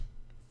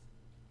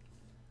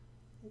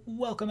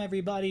Welcome,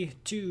 everybody,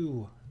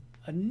 to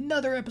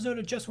another episode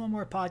of Just One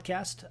More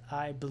Podcast.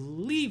 I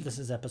believe this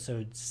is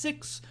episode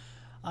 6.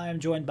 I am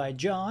joined by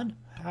John.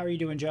 How are you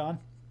doing, John?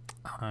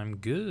 I'm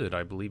good.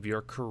 I believe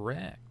you're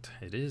correct.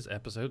 It is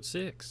episode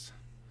 6.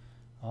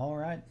 All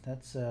right.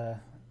 That's,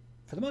 for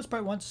the most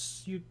part,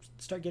 once you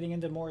start getting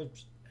into more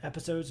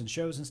episodes and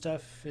shows and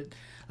stuff,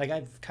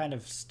 I've kind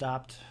of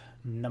stopped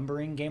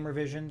numbering Game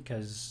Revision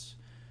because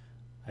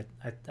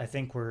I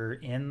think we're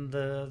in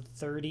the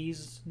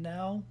 30s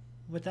now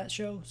with that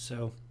show,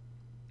 so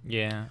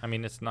Yeah, I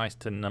mean, it's nice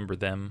to number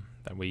them.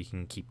 That way you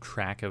can keep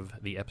track of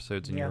the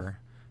episodes in your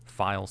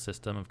file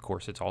system. Of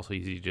course, it's also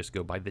easy to just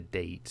go by the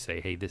date.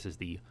 Say, hey, this is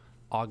the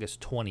August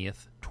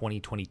 20th,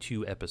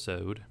 2022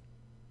 episode.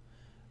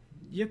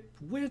 Yep,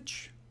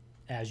 which,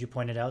 as you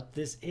pointed out,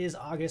 this is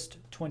August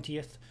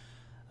 20th.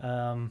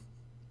 I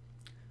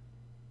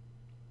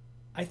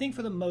think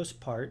for the most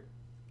part,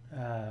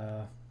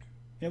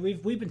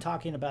 we've been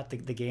talking about the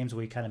games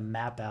we kind of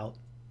map out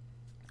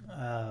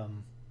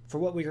for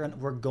what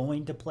we're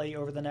going to play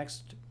over the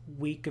next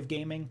week of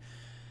gaming.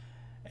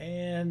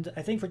 And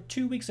I think for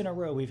 2 weeks in a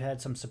row, we've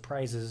had some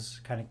surprises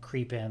kind of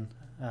creep in,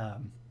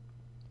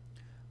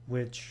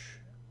 which,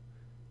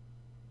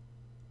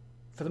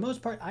 for the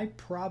most part, I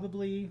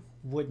probably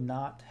would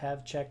not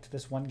have checked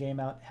this one game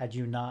out had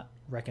you not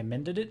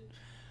recommended it.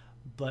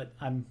 But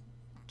I'm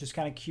just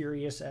kind of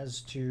curious as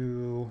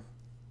to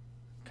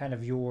kind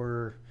of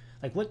your,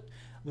 like, what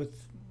with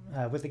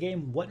the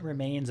game What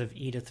Remains of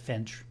Edith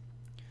Finch.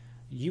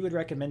 You had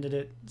recommended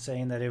it,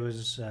 saying that it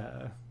was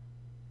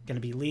going to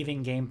be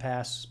leaving Game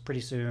Pass pretty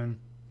soon.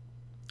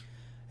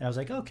 And I was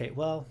like, okay,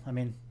 well, I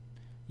mean,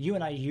 you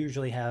and I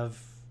usually have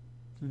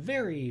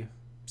very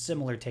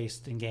similar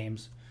taste in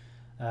games.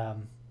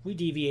 We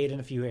deviate in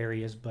a few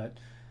areas, but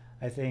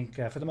I think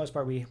for the most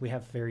part, we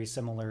have very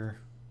similar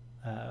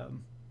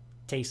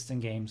tastes in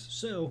games.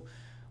 So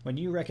when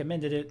you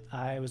recommended it,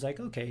 I was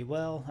like, okay,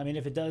 well, I mean,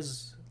 if it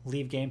does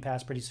leave Game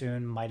Pass pretty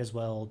soon, might as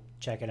well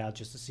check it out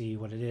just to see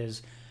what it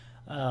is.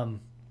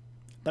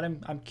 But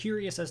I'm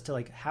curious as to,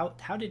 like,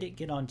 how did it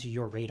get onto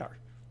your radar?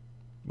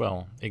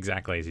 Well,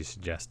 exactly as you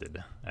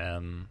suggested.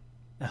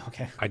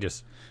 Okay. I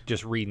just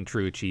reading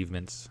True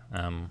Achievements.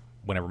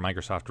 Whenever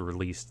Microsoft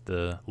released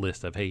the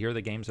list of, hey, here are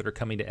the games that are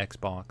coming to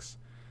Xbox,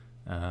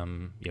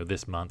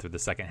 this month or the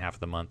second half of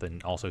the month,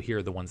 and also here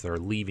are the ones that are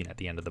leaving at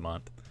the end of the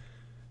month.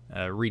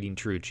 Reading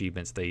True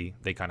Achievements, they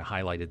kind of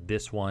highlighted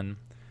this one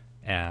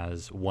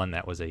as one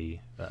that was a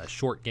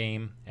short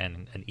game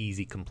and an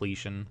easy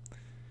completion.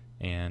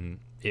 And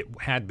it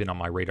had been on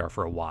my radar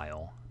for a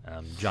while.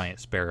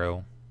 Giant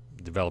Sparrow,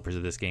 developers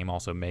of this game,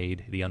 also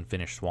made The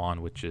Unfinished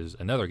Swan, which is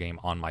another game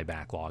on my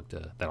backlog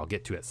that I'll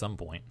get to at some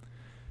point.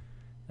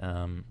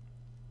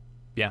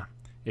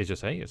 It's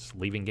just, hey, it's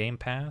leaving Game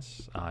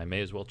Pass. I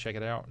may as well check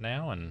it out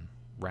now and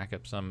rack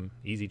up some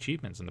easy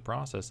achievements in the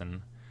process.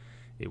 And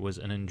it was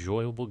an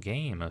enjoyable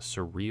game, a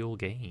surreal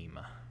game.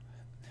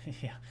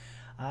 Yeah,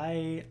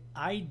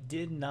 I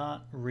did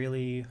not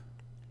really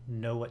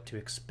know what to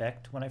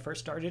expect when I first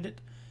started it.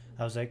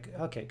 I was like,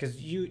 okay,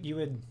 because you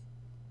had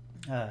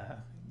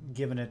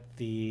given it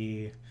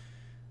the,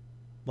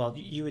 well,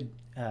 you had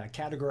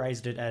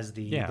categorized it as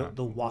the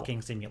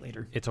walking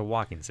simulator. It's a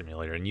walking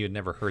simulator, and you had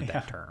never heard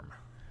that term.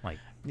 Like,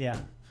 yeah,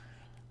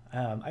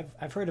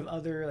 I've heard of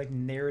other, like,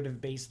 narrative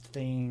based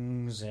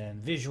things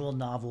and visual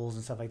novels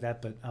and stuff like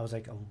that, but I was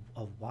like,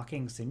 a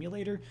walking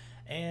simulator,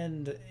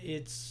 and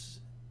it's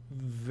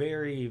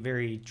very,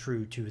 very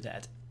true to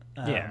that.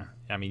 Yeah,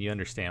 I mean, you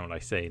understand what I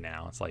say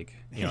now. It's like,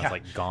 it's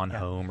like Gone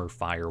Home or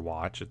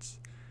Firewatch. It's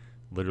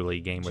literally a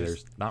game where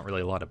there's not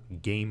really a lot of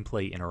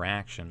gameplay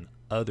interaction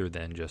other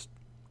than just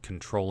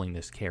controlling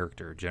this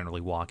character, generally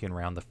walking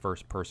around the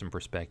first-person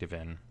perspective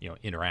and,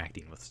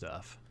 interacting with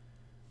stuff.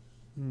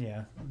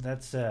 Yeah,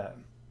 that's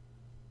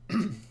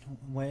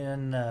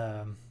when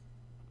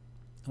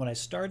I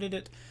started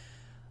it,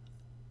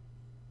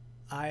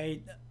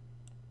 I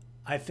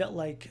felt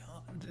like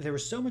there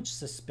was so much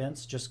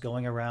suspense just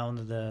going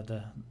around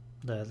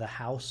the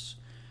house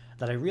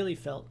that I really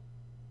felt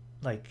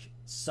like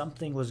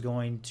something was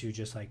going to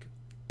just, like,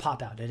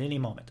 pop out at any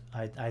moment.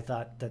 I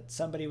thought that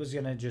somebody was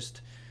gonna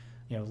just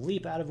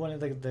leap out of one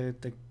of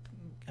the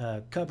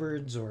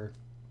cupboards or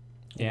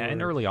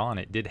and early on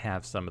it did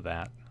have some of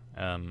that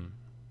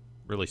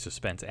really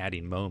suspense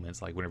adding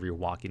moments, like whenever you're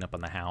walking up on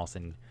the house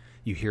and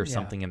you hear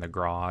something in the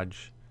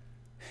garage.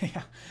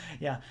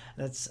 yeah,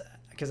 that's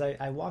because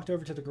I walked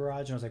over to the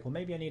garage and I was like, well,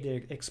 maybe I need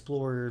to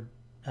explore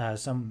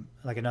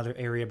another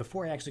area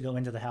before I actually go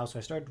into the house. So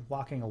I started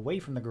walking away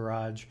from the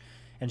garage,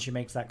 and she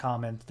makes that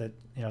comment that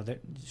that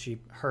she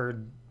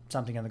heard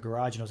something in the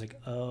garage, and I was like,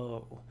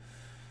 oh,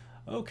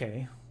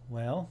 okay,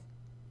 well,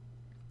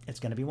 it's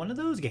gonna be one of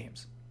those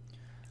games.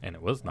 And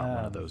it was not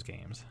one of those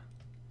games.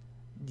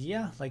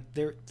 Yeah, like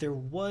there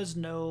was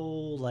no,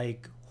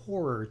 like,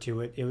 horror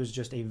to it. It was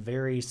just a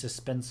very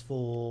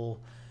suspenseful,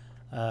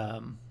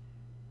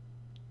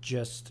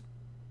 just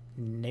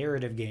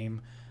narrative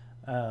game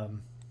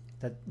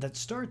that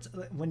starts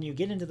when you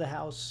get into the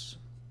house.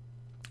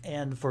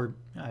 And for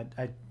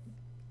I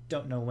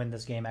don't know when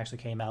this game actually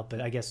came out,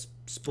 but I guess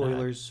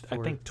spoilers. I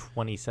think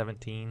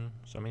 2017.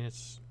 So I mean,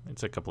 it's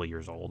a couple of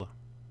years old.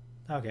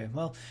 Okay,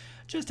 well,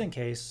 just in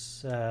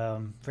case,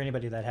 for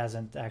anybody that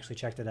hasn't actually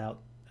checked it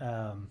out,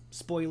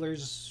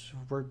 spoilers.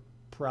 We're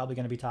probably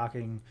going to be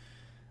talking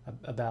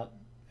about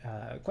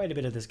quite a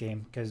bit of this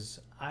game because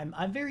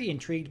I'm very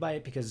intrigued by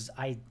it because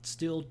I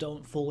still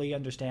don't fully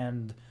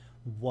understand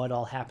what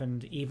all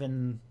happened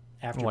even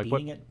after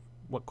beating it.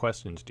 What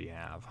questions do you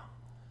have?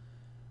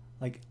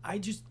 Like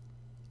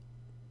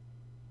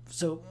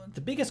so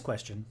the biggest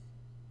question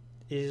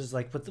is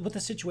like with the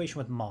situation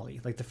with Molly,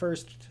 like the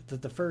first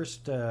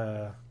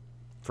little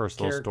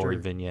story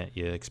vignette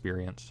you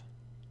experience.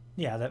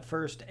 Yeah, that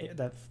first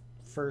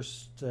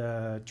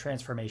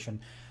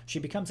transformation. She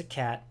becomes a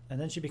cat, and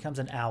then she becomes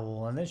an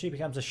owl, and then she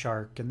becomes a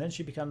shark, and then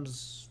she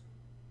becomes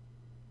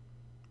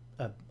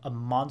a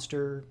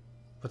monster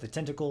with a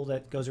tentacle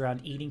that goes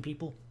around eating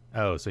people.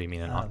 Oh, so you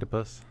mean an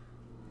octopus?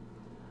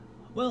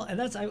 Well,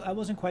 and I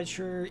wasn't quite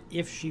sure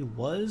if she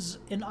was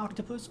an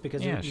octopus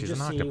because you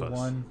just see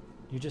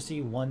you just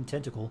see one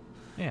tentacle.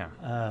 Yeah.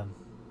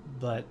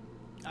 But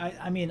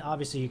I mean,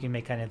 obviously you can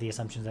make kind of the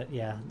assumption that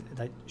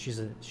that she's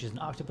an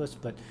octopus,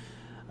 but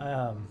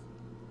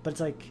it's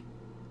like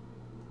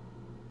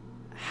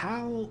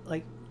how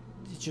like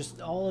it's just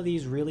all of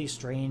these really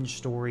strange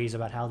stories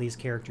about how these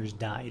characters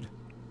died,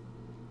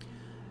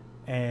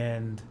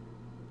 and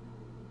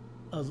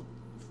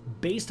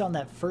based on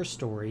that first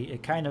story,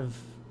 it kind of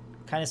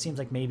seems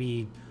like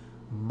maybe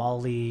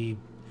Molly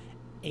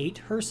ate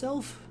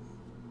herself.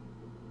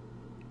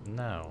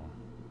 No.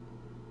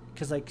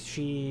 Because like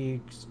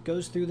she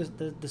goes through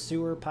the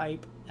sewer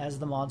pipe as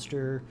the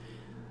monster.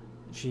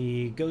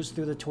 She goes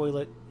through the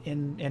toilet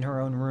in her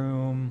own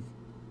room.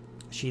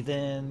 She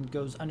then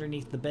goes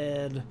underneath the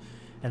bed,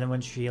 and then when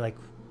she like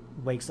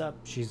wakes up,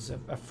 she's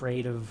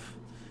afraid of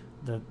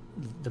the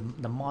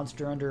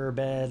monster under her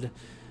bed,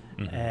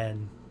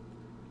 and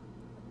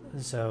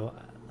so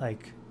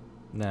like.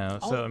 No,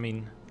 so I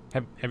mean,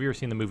 have you ever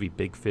seen the movie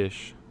Big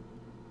Fish?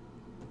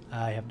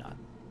 I have not.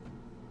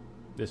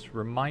 This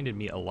reminded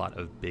me a lot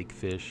of Big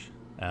Fish.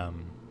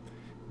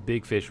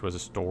 Big Fish was a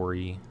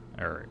story,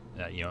 or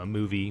a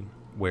movie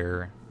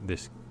where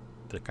the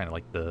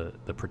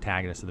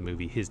protagonist of the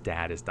movie, his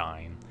dad is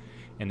dying,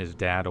 and his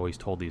dad always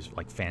told these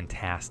like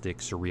fantastic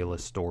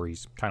surrealist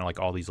stories, kind of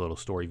like all these little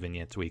story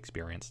vignettes we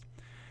experienced,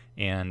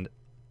 and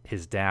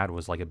his dad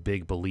was like a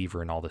big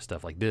believer in all this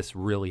stuff. Like this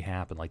really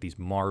happened, like these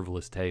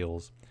marvelous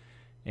tales.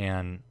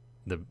 And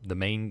the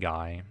main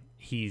guy,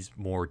 he's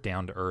more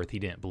down to earth. He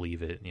didn't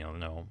believe it.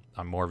 No,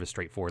 I'm more of a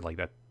straightforward, like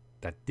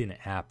that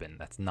didn't happen.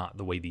 That's not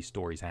the way these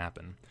stories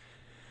happen.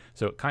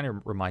 So it kind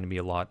of reminded me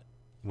a lot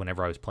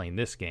whenever I was playing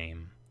this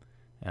game,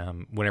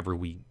 whenever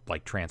we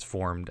like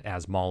transformed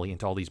as Molly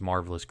into all these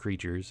marvelous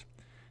creatures.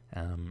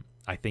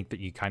 I think that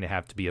you kind of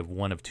have to be of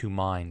one of two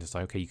minds. It's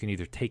like, okay, you can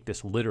either take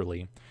this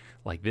literally,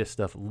 like this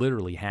stuff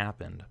literally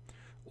happened,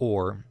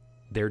 or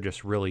they're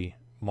just really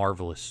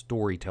marvelous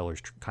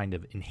storytellers kind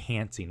of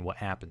enhancing what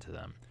happened to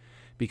them.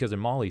 Because in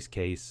Molly's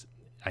case,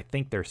 I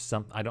think there's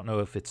I don't know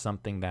if it's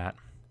something that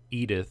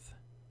Edith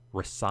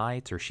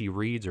recites or she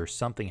reads or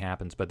something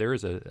happens, but there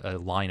is a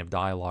line of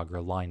dialogue or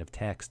a line of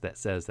text that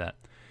says that,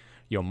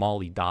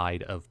 Molly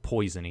died of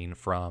poisoning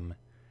from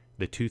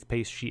the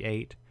toothpaste she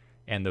ate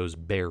and those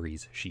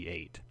berries she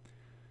ate.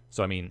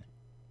 So, I mean,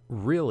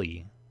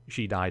 really,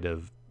 she died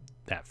of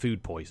that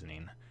food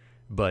poisoning,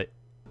 but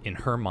in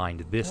her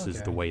mind, this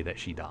is the way that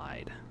she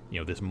died.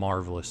 This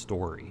marvelous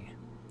story.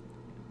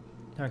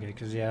 Okay,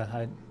 because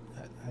I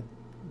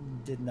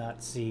did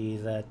not see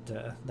that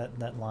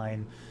that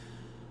line,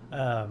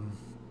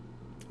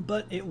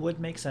 but it would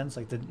make sense,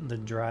 like the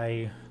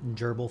dry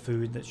gerbil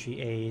food that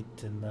she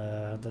ate and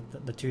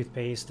the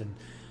toothpaste, and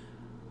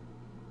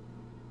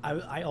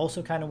I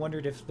also kind of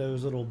wondered if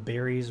those little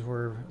berries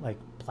were like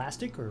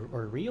plastic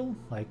or real,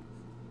 like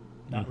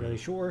not really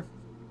sure.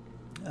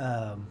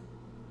 But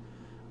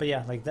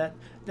yeah, like that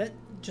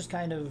just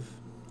kind of,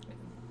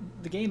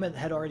 the game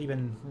had already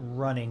been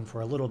running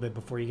for a little bit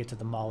before you get to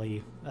the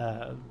Molly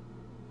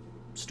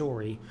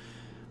story,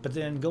 but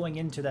then going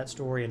into that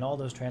story and all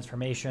those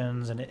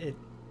transformations, and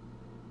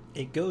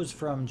it goes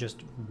from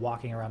just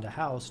walking around a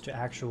house to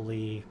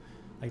actually,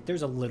 like,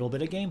 there's a little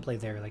bit of gameplay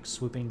there, like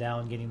swooping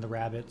down, getting the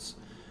rabbits.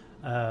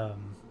 Kind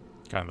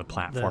of the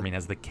platforming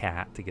as the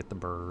cat to get the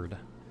bird.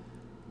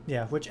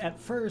 Yeah, which at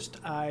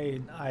first I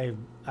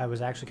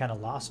was actually kind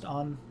of lost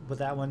on with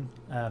that one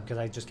because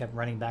I just kept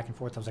running back and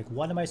forth. I was like,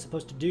 what am I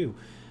supposed to do?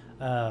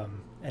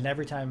 And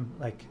every time,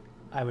 like,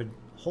 I would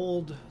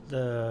hold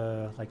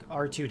the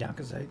R2 down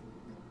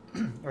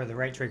or the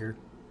right trigger.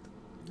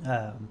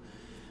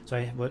 So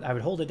I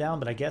would hold it down,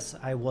 but I guess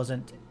I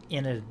wasn't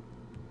in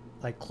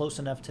close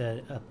enough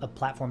to a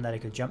platform that I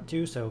could jump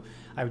to. So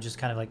I would just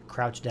kind of like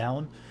crouch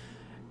down,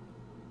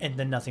 and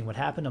then nothing would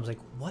happen. I was like,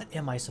 what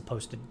am I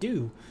supposed to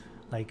do?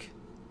 Like,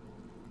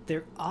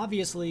 there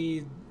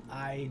obviously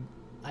I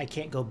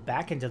can't go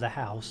back into the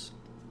house,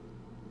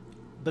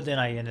 but then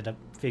I ended up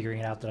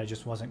figuring out that I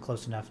just wasn't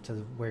close enough to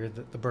where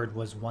the bird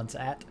was once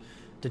at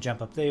to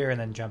jump up there and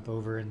then jump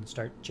over and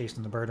start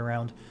chasing the bird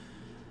around.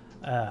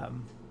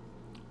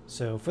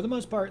 So for the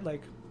most part,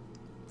 like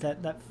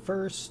that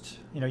first,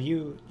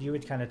 you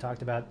had kind of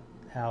talked about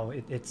how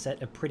it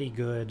set a pretty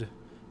good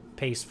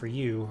pace for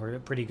you, or a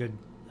pretty good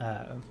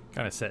kind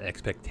of set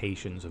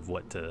expectations of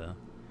what to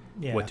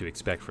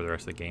expect for the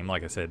rest of the game.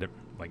 Like I said,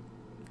 like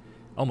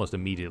almost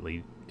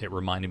immediately it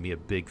reminded me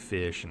of Big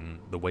Fish, and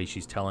the way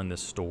she's telling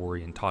this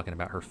story and talking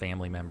about her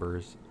family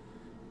members,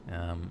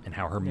 and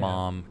how her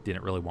mom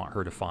didn't really want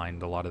her to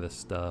find a lot of this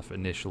stuff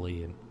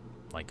initially, and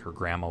like her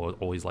grandma was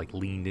always like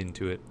leaned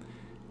into it,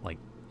 like.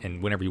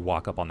 And whenever you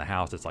walk up on the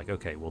house, it's like,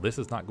 okay, well, this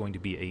is not going to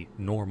be a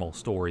normal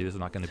story. This is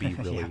not going to be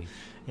really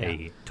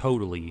a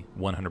totally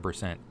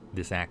 100%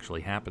 this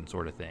actually happened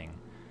sort of thing.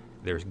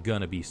 There's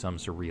going to be some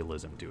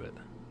surrealism to it.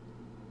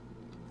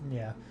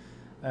 Yeah.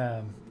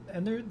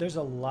 And there's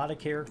a lot of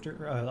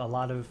a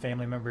lot of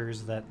family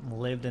members that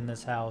lived in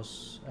this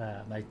house.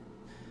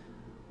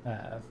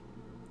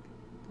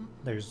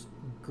 There's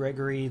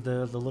Gregory,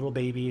 the little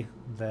baby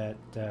that...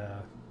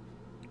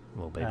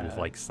 little baby with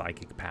like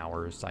psychic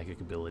powers, psychic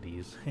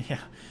abilities.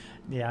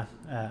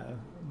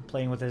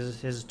 Playing with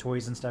his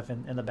toys and stuff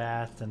in the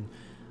bath, and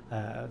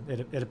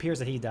it appears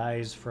that he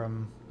dies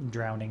from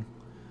drowning.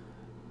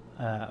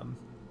 And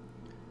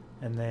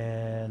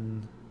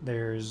then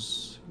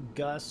there's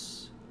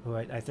Gus, who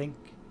I think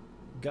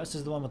Gus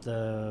is the one with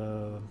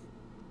the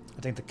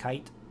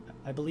kite,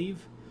 I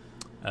believe.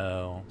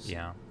 Oh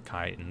yeah,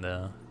 kite,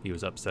 and he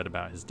was upset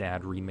about his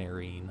dad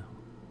remarrying.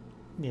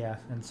 Yeah,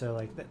 and so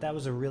like that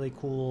was a really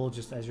cool,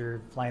 just as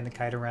you're flying the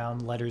kite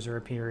around, letters are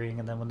appearing,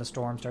 and then when the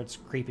storm starts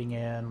creeping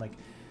in, like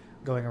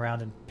going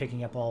around and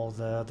picking up all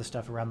the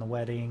stuff around the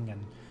wedding,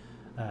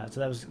 and so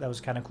that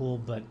was kind of cool.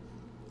 But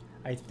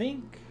I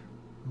think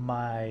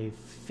my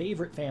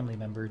favorite family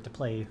member to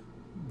play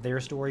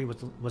their story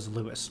was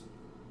Lewis,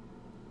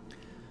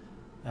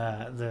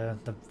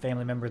 the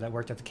family member that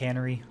worked at the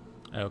cannery.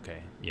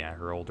 Okay, yeah,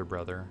 her older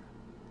brother.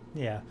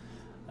 Yeah.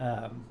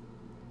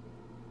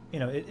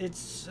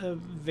 It's a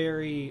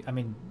very... I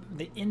mean,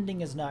 the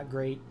ending is not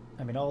great.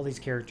 I mean, all these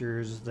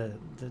characters, the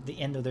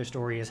end of their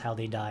story is how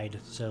they died.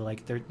 So,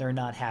 like, they're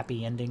not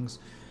happy endings.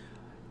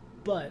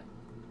 But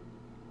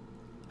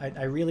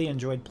I really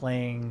enjoyed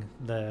playing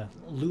the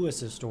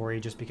Lewis's story,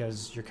 just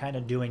because you're kind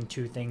of doing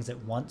two things at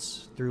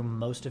once through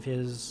most of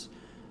his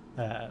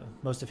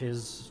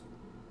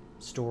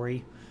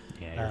story.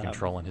 Yeah, you're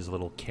controlling his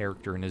little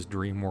character in his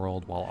dream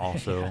world while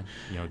also,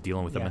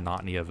 dealing with the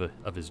monotony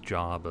of his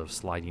job of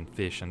sliding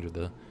fish under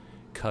the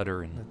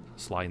cutter and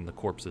sliding the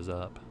corpses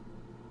up.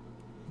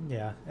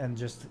 Yeah, and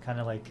just kind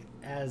of like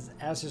as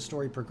his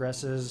story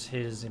progresses,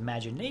 his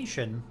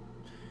imagination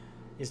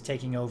is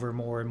taking over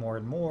more and more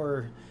and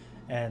more,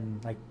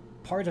 and like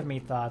part of me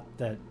thought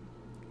that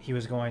he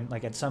was going,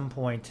 like, at some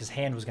point his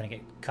hand was going to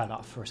get cut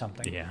off or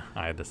something. Yeah,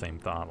 I had the same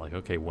thought, like,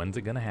 okay, when's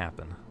it going to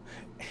happen?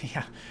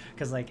 Yeah,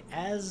 because like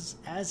as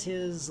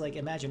his like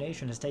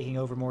imagination is taking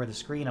over more of the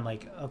screen, I'm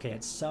like, okay,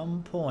 at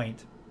some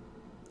point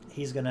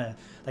he's gonna,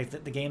 like,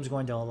 the game's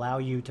going to allow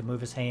you to move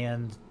his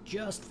hand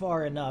just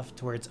far enough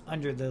to where it's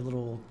under the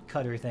little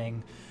cutter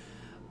thing,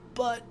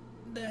 but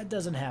that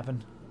doesn't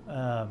happen.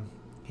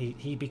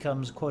 He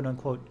becomes quote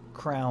unquote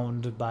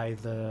crowned by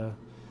the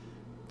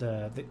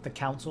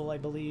council, I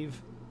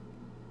believe,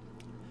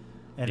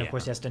 and of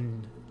course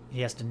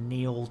he has to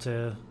kneel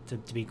to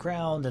be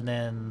crowned, and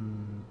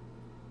then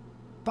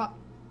pop,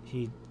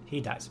 he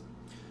dies.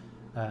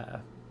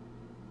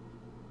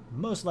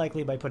 Most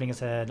likely by putting his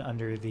head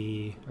under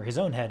his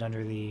own head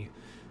under the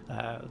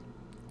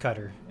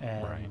cutter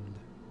and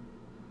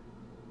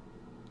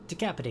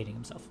decapitating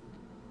himself.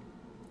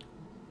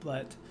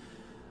 But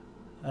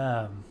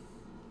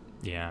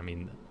yeah, I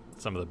mean,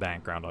 some of the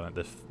background on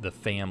it, the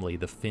family,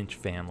 the Finch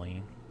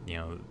family,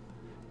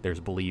 there's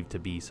believed to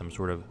be some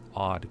sort of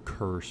odd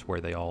curse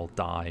where they all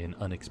die in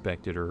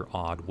unexpected or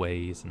odd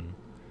ways, and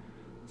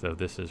so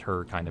this is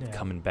her kind of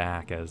coming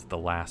back as the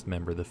last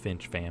member of the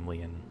Finch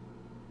family, and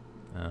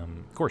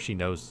of course she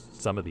knows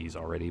some of these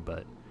already,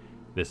 but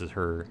this is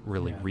her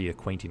really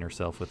reacquainting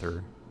herself with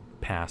her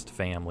past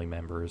family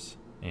members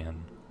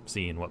and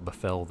seeing what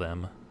befell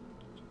them.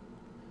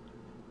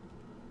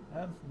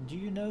 Do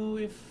you know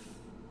if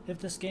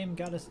this game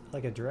got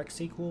a direct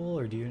sequel,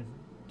 or do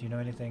you know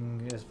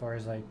anything as far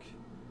as like...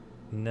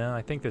 No,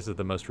 I think this is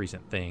the most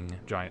recent thing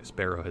Giant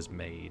Sparrow has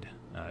made.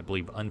 I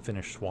believe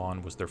Unfinished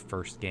Swan was their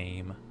first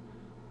game,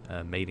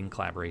 made in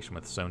collaboration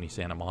with Sony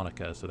Santa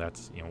Monica, so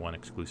that's one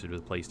exclusive to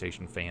the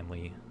PlayStation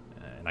family.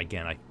 And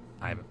again,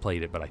 I haven't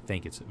played it, but I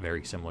think it's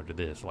very similar to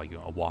this, like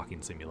a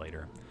walking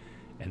simulator.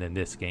 And then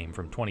this game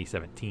from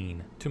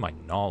 2017, to my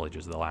knowledge,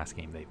 is the last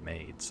game they've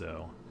made,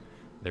 so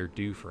they're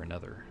due for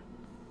another.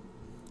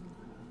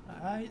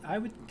 I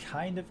would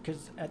kind of,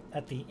 because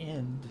at the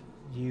end,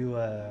 you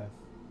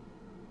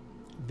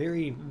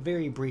very,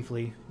 very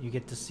briefly, you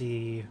get to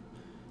see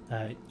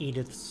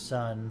Edith's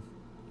son.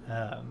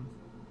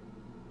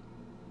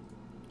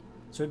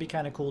 So it'd be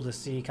kind of cool to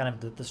see kind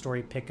of the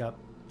story pick up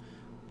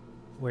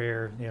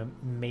where,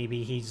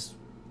 maybe he's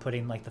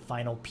putting like the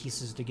final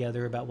pieces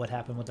together about what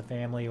happened with the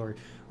family, or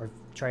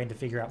trying to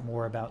figure out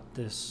more about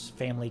this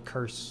family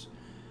curse,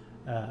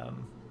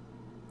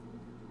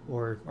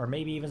 or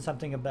maybe even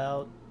something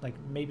about like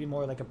maybe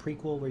more like a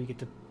prequel where you get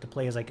to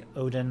play as like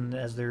Odin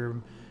as they're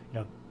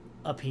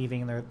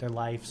upheaving their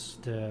lives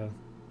to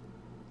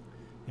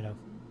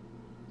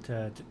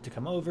to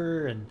come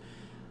over and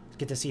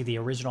get to see the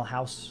original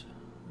house.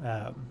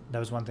 That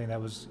was one thing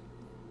that was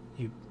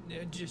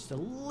just a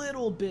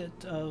little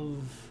bit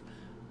of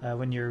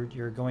when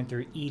you're going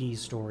through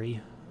Edie's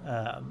story,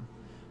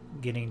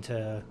 getting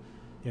to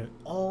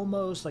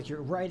almost like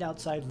you're right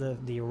outside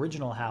the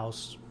original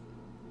house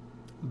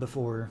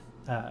before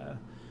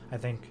I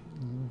think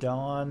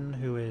Dawn,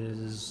 who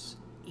is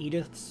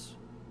Edith's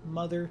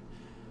mother,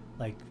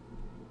 like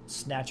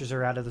snatches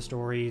her out of the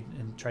story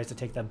and tries to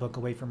take that book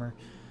away from her.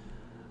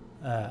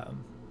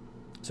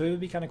 So it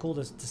would be kind of cool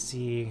to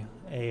see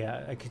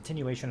a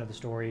continuation of the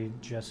story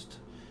just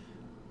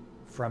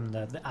from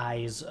the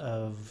eyes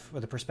of,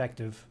 or the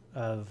perspective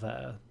of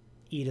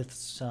Edith's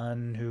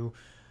son, who,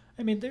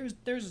 I mean,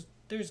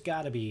 there's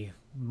got to be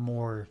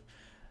more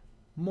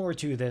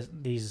to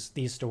these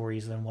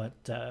stories than what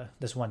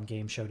this one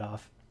game showed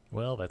off.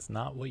 Well, that's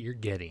not what you're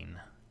getting.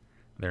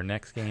 Their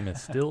next game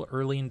is still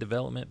early in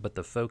development, but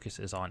the focus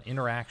is on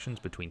interactions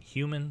between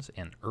humans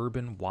and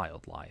urban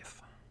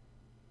wildlife.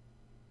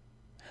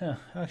 Huh,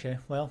 okay,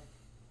 well,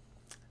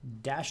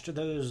 dashed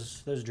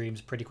those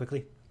dreams pretty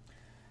quickly.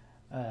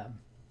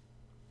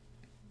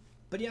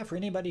 But yeah, for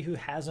anybody who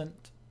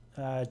hasn't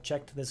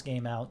checked this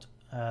game out,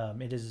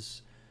 it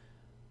is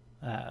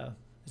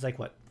it's like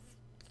what,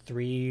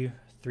 3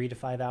 to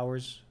 5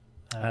 hours.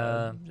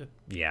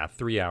 Yeah,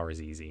 3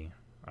 hours easy.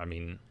 I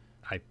mean,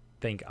 I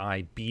think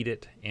I beat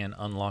it and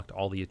unlocked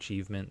all the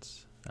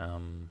achievements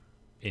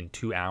in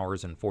 2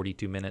 hours and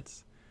 42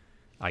 minutes.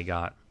 I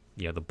got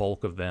the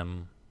bulk of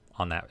them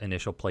on that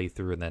initial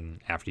playthrough, and then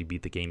after you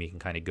beat the game, you can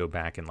kind of go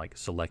back and like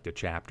select a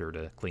chapter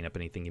to clean up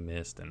anything you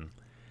missed. And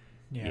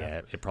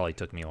yeah, it probably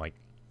took me like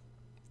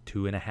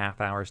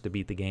 2.5 hours to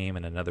beat the game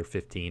and another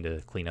 15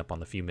 to clean up on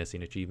the few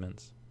missing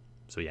achievements.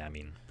 So yeah, I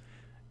mean,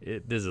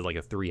 this is like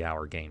a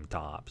 3-hour game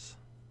tops.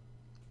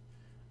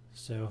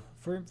 So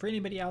for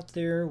anybody out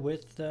there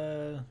with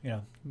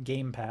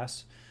Game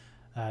Pass,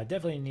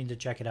 definitely need to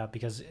check it out,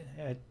 because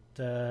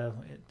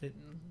it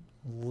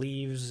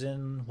leaves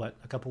in what,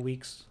 a couple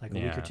weeks, like a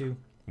week or two,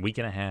 week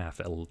and a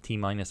half,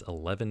 T-minus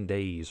 11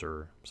 days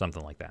or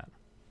something like that.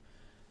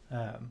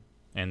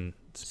 And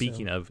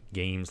speaking of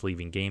games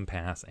leaving Game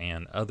Pass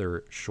and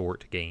other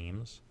short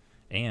games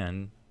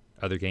and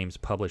other games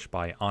published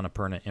by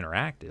Annapurna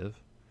Interactive,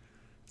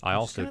 I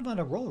also kind of on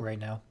a roll right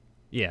now.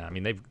 Yeah, I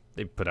mean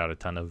they've put out a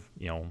ton of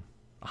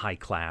high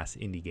class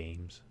indie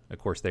games. Of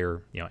course,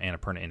 they're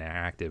Annapurna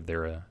Interactive.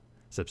 They're a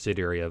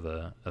subsidiary of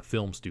a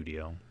film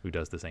studio who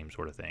does the same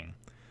sort of thing.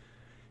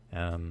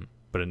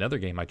 But another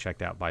game I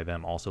checked out by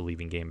them, also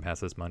leaving Game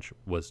Pass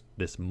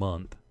this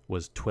month,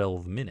 was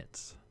 12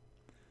 Minutes.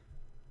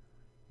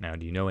 Now,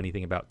 do you know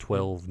anything about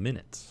 12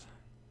 Minutes?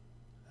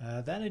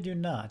 That I do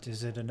not.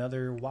 Is it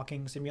another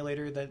walking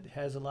simulator that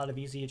has a lot of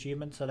easy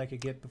achievements that I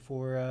could get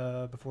before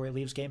it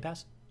leaves Game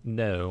Pass?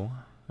 No,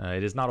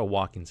 it is not a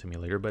walking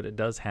simulator, but it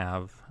does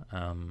have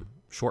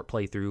short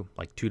playthrough,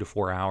 like 2 to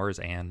 4 hours,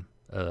 and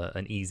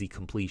an easy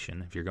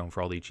completion if you're going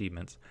for all the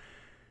achievements.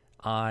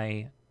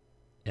 I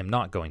am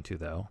not going to,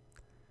 though.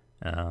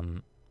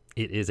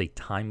 It is a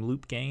time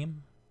loop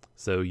game,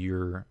 so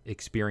you're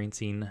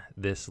experiencing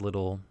this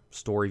little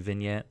story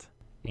vignette,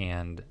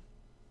 and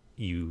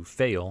you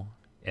fail,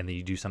 and then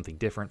you do something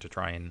different to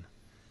try and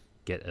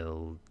get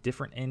a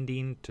different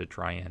ending, to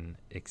try and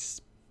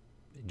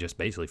just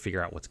basically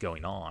figure out what's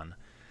going on.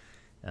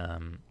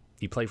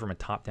 You play from a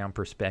top-down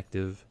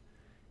perspective.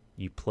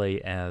 You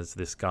play as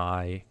this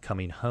guy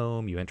coming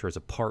home. You enter his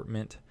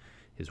apartment.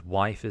 His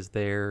wife is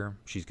there.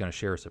 She's going to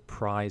share a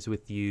surprise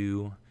with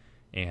you.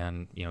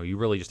 And, you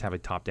really just have a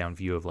top-down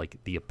view of, like,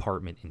 the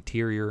apartment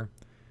interior,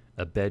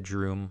 a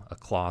bedroom, a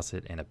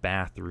closet, and a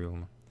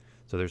bathroom.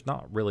 So there's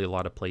not really a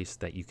lot of place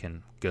that you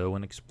can go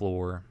and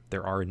explore.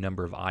 There are a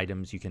number of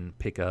items you can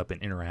pick up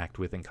and interact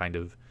with and kind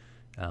of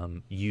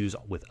use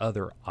with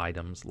other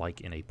items,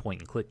 like in a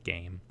point-and-click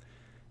game.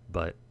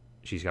 But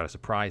she's got a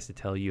surprise to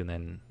tell you, and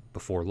then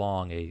before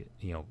long, a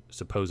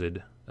supposed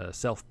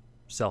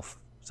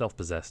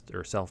self-possessed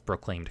or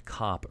self-proclaimed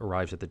cop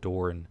arrives at the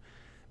door and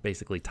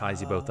basically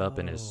ties you both up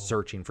and is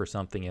searching for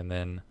something, and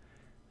then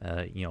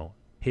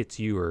hits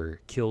you or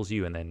kills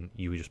you, and then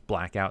you just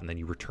black out, and then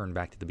you return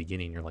back to the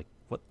beginning, and you're like,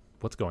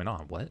 what's going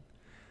on? What?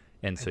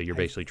 And so you're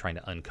basically trying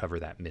to uncover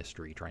that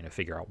mystery, trying to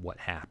figure out what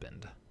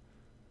happened.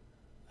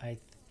 I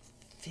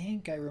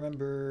think I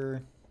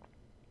remember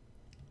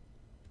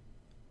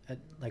at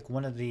like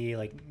one of the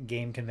like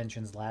game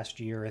conventions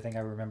last year, I think I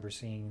remember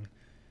seeing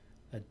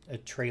a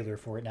trailer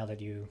for it, now that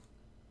you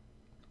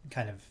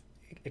kind of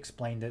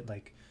explained it.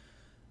 Like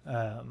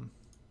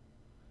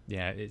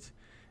yeah,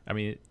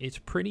 it's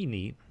pretty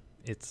neat.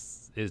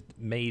 It's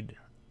made,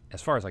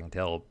 as far as I can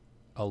tell,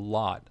 a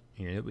lot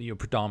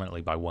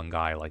predominantly by one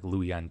guy, like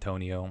Louis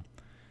Antonio.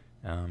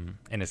 And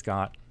it's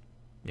got,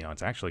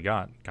 it's actually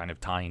got kind of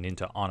tying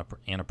into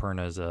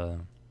Annapurna's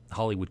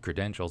Hollywood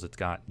credentials. It's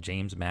got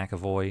James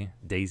McAvoy,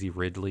 Daisy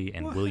Ridley,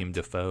 and William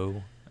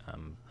Dafoe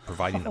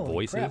providing the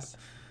voices. Crap.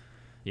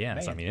 Yeah,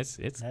 Man, so, I mean,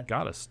 it's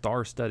got a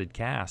star-studded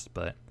cast,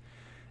 but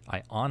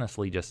I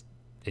honestly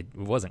it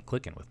wasn't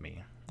clicking with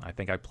me. I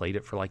think I played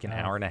it for like an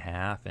hour and a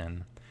half,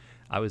 and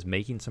I was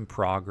making some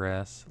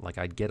progress. Like,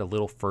 I'd get a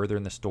little further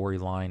in the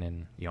storyline,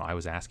 and I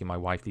was asking my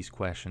wife these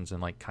questions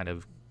and like kind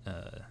of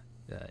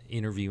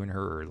interviewing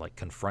her or like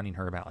confronting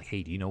her about like,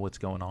 hey, do you know what's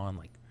going on?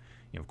 Like,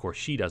 of course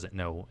she doesn't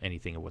know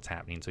anything of what's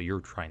happening, so you're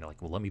trying to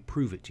like, well, let me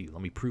prove it to you.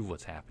 Let me prove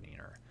what's happening,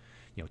 or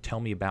tell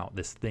me about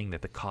this thing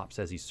that the cop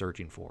says he's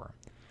searching for.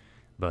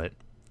 But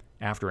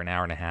after an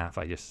hour and a half,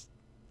 it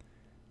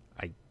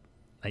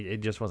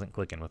just wasn't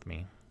clicking with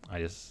me. I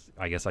guess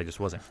I just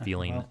wasn't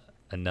feeling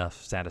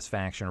enough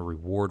satisfaction or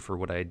reward for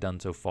what I had done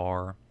so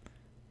far,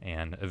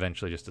 and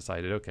eventually just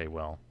decided, okay,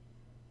 well,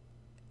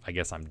 I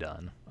guess I'm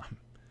done.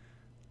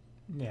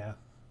 Yeah.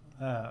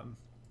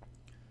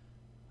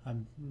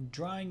 I'm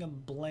drawing a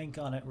blank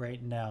on it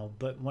right now,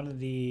 but one of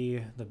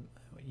the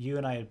you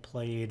and I had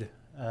played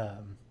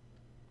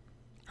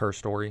Her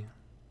Story.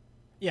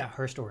 Yeah,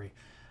 Her Story.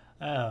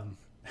 So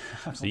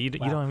you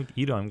don't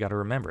even got to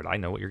remember it. I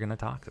know what you're going to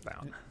talk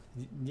about.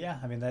 Yeah,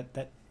 I mean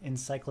that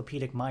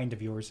encyclopedic mind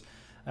of yours.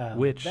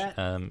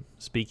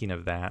 Speaking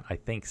of that, I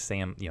think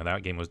Sam,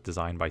 that game was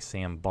designed by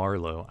Sam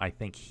Barlow. I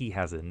think he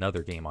has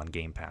another game on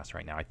Game Pass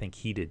right now. I think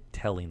he did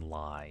Telling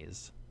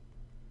Lies.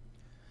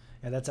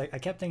 Yeah, I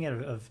kept thinking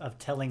of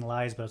Telling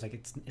Lies, but I was like,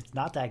 it's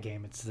not that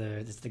game. It's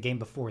the game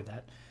before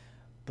that.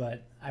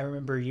 But I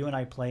remember you and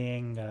I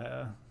playing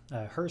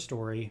Her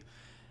Story,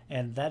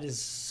 and that is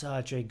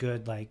such a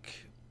good like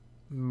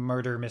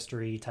murder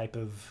mystery type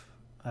of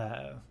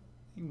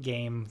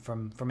game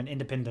from an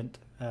independent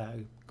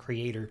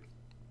creator.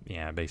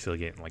 Yeah, basically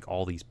getting like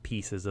all these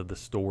pieces of the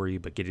story,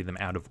 but getting them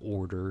out of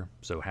order.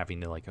 So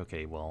having to like,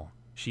 okay, well,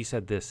 she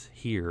said this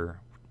here.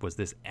 Was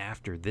this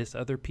after this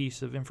other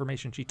piece of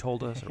information she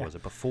told us, or was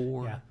it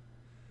before? Yeah.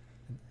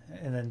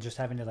 And then just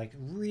having to like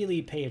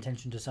really pay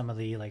attention to some of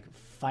the like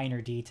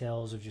finer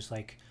details of just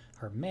like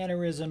her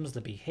mannerisms,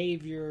 the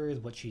behavior,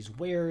 what she's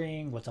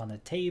wearing, what's on the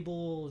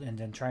table, and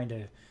then trying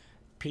to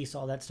piece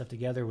all that stuff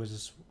together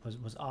was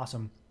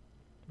awesome.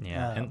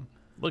 Yeah, and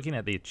looking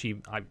at the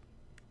achievement,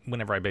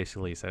 whenever I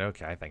basically said,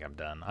 okay, I think I'm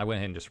done, I went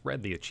ahead and just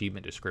read the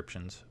achievement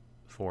descriptions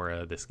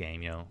for this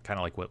game, kind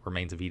of like what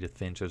Remains of Edith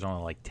Finch. There's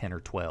only like 10 or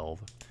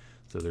 12,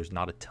 so there's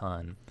not a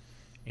ton.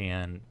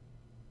 And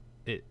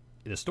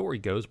the story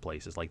goes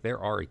places. Like, there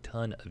are a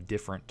ton of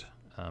different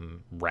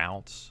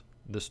routes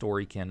the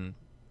story can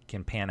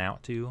pan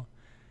out to.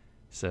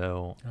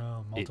 So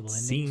multiple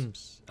endings?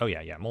 Seems... Oh,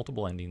 yeah,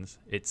 multiple endings.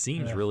 It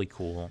seems really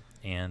cool.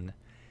 And,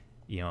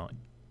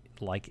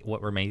 like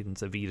what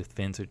Remains of Edith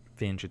Finch,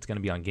 it's going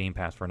to be on Game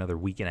Pass for another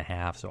week and a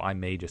half, so I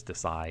may just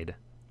decide,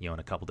 in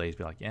a couple days,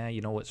 be like, yeah,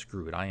 you know what,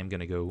 screw it. I am going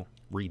to go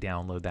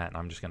re-download that, and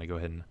I'm just going to go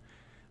ahead and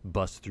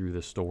bust through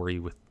the story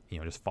with,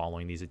 just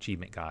following these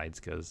achievement guides,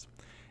 because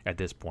at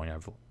this point,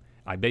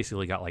 I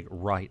basically got like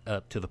right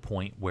up to the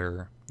point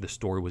where the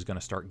story was going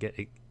to start get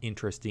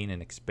interesting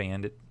and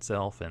expand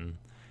itself, and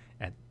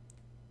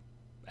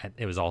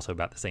it was also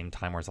about the same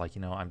time where it's like,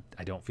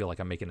 I don't feel like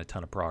I'm making a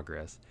ton of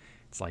progress.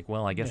 It's like,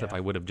 well, I guess if I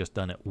would have just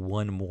done it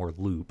one more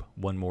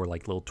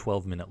like little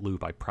 12-minute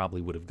loop, I probably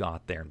would have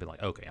got there and been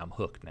like, okay, I'm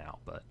hooked now.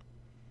 But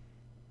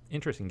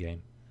interesting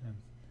game. Yeah.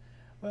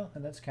 Well,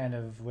 and that's kind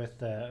of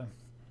with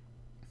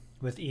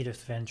Edith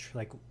Finch.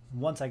 Like,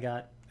 once I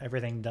got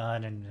everything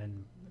done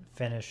and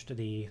finished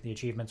the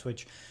achievements,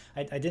 which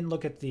I didn't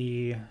look at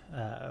the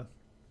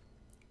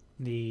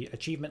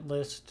achievement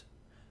list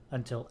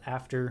until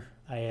after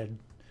I had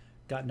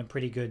gotten a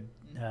pretty good.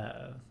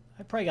 I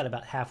probably got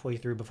about halfway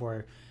through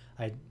before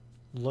I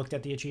looked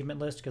at the achievement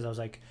list, because I was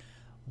like,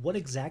 what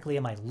exactly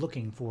am I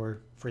looking for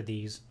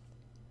these?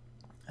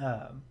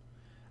 I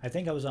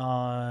think I was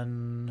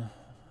going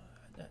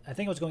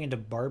into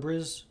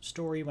Barbara's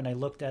story when I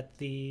looked at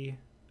the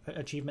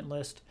achievement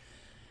list,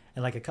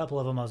 and like a couple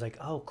of them I was like,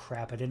 oh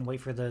crap, I didn't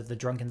wait for the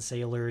drunken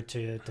sailor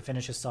to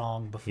finish his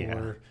song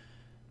before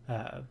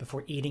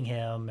eating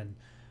him. And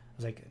I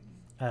was like,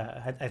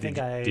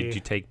 did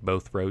you take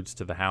both roads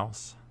to the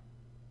house?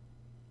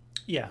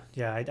 Yeah,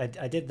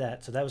 I did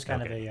that. So that was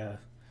kind of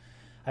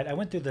I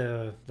went through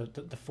the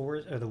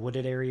forest or the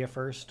wooded area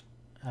first,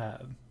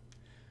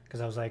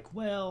 because I was like,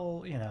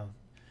 well,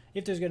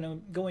 if there's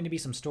going to be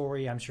some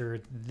story, I'm sure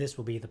this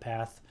will be the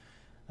path.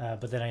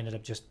 But then I ended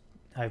up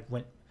I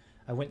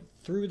went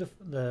through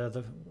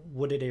the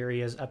wooded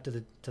areas up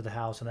to the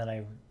house, and then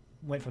I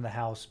went from the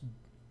house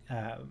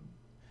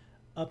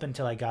up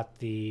until I got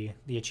the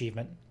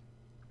achievement.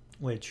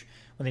 Which,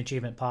 when the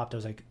achievement popped, I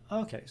was like,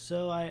 okay,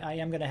 so I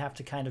am going to have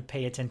to kind of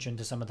pay attention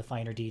to some of the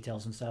finer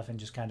details and stuff, and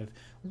just kind of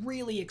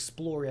really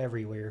explore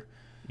everywhere.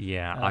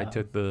 Yeah, I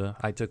took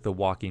the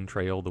walking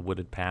trail, the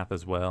wooded path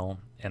as well,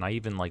 and I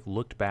even like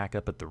looked back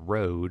up at the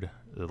road,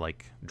 the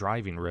like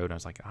driving road, and I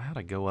was like, I ought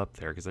to go up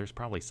there because there's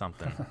probably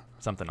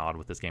something odd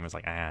with this game. I was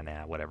like,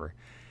 nah, whatever.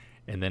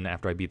 And then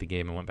after I beat the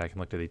game and went back and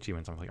looked at the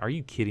achievements, I was like, "Are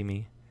you kidding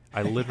me?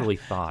 I literally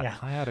thought Yeah.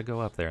 I ought to go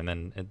up there,"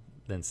 and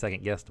then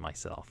second guessed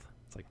myself.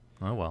 It's like,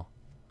 oh well.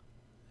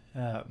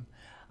 Um,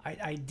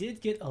 I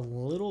did get a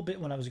little bit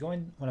when I was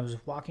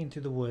walking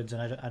through the woods,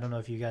 and I don't know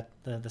if you got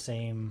the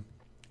same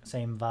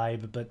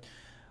vibe, but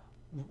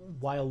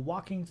while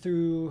walking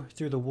through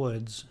the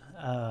woods,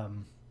 a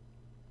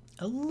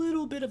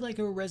little bit of like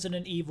a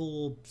Resident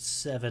Evil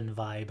 7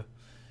 vibe.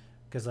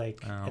 Because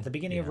like at the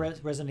beginning of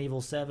Resident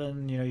Evil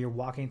 7, you're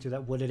walking through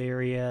that wooded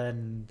area,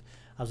 and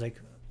I was like,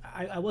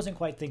 I wasn't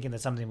quite thinking that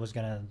something was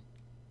gonna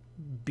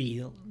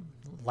be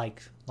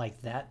like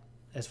that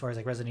as far as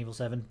like Resident Evil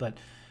 7, but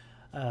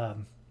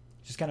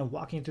just kind of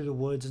walking through the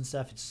woods and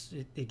stuff.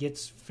 It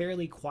gets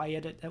fairly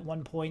quiet at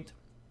one point,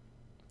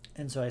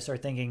 and so I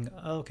start thinking,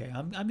 okay,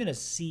 I'm gonna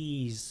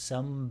see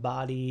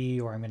somebody,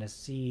 or I'm gonna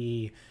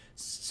see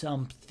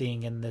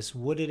something in this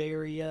wooded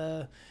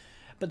area.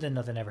 But then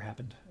nothing ever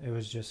happened. It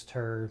was just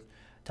her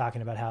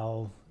talking about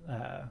how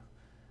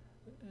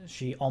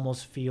she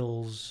almost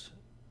feels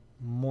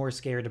more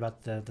scared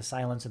about the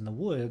silence in the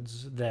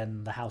woods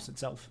than the house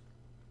itself.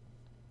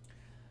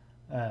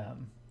 But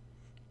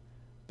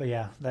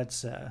yeah, that's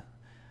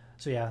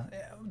so yeah.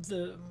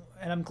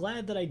 And I'm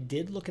glad that I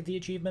did look at the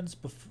achievements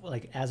before,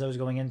 like as I was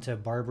going into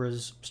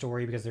Barbara's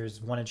story, because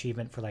there's one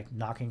achievement for like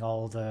knocking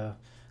all the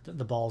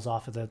balls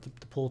off of the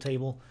pool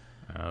table.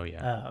 Oh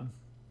yeah.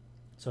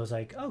 So I was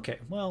like, okay,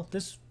 well,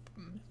 this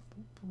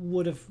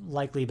would have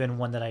likely been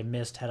one that I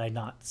missed had I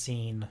not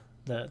seen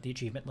the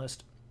achievement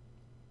list.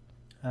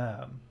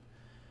 But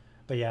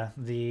yeah,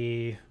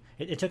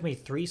 it took me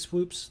 3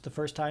 swoops the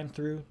first time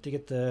through to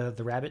get the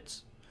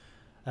rabbits,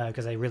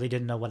 because I really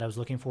didn't know what I was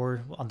looking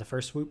for on the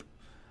first swoop.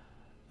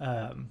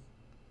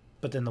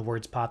 But then the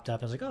words popped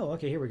up. I was like, oh,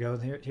 okay, here we go.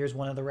 Here's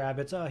one of the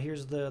rabbits. Oh,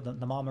 here's the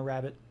mama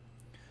rabbit.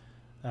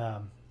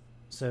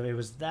 So it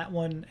was that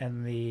one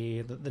and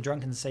the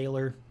drunken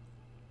sailor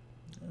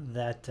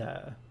that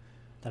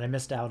I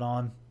missed out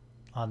on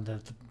the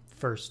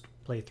first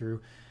playthrough.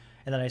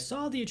 And then I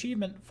saw the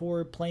achievement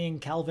for playing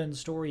Calvin's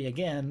story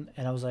again,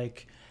 and I was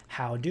like,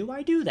 how do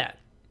I do that?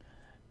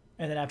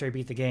 And then after I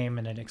beat the game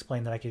and it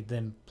explained that I could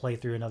then play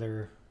through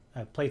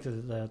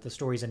the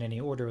stories in any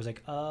order, I was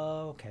like,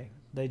 oh, okay.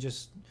 They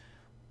just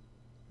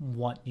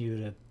want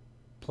you to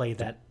play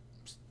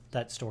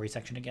that story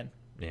section again.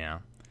 Yeah.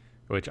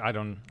 Which I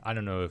don't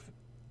know if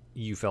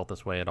you felt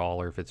this way at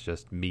all, or if it's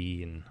just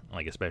me, and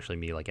like especially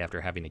me, like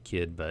after having a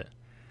kid. But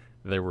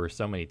there were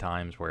so many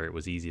times where it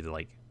was easy to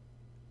like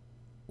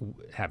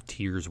have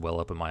tears well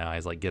up in my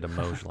eyes, like get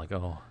emotional, like,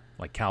 oh,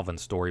 like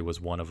Calvin's story was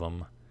one of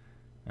them.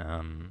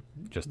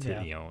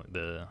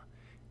 The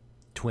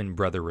twin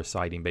brother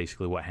reciting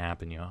basically what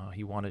happened.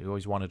 He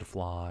always wanted to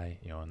fly.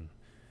 And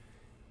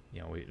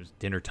it was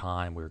dinner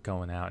time. We were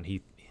going out, and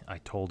I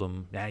told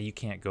him, you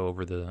can't go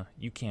over the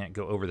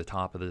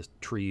top of this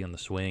tree on the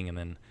swing. And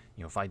then,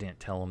 if I didn't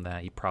tell him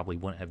that, he probably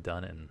wouldn't have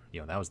done it. And,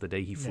 that was the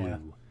day he flew. Yeah.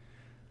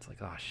 It's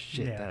like, oh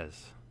shit, yeah.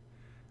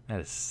 That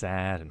is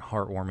sad and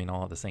heartwarming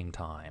all at the same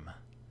time.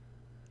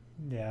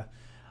 Yeah.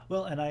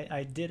 Well, and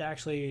I did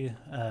actually,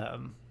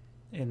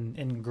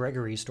 in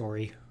Gregory's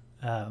story,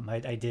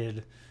 I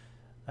did,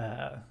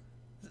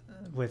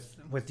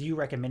 with you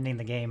recommending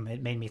the game,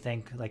 it made me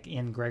think, like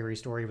in Gregory's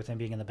story with him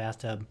being in the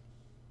bathtub,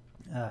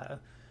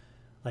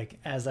 like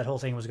as that whole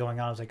thing was going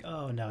on, I was like,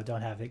 oh no,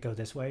 don't have it go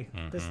this way.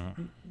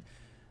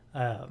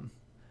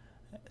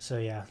 So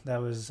yeah, I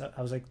was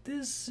like,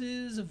 this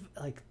is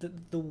like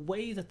the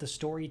way that the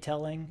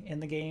storytelling in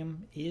the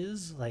game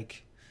is,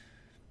 like,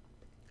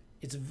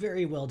 it's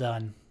very well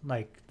done.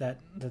 Like that.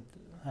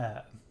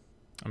 I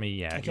mean,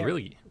 yeah,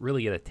 you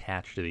really get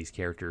attached to these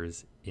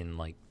characters in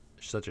like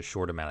such a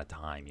short amount of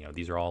time.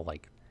 These are all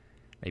like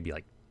maybe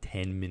like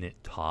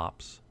 10-minute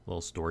tops,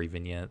 little story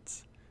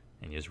vignettes,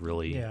 and you just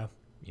really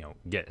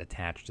get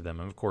attached to them.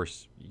 And of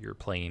course, you're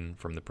playing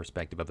from the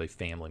perspective of a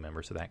family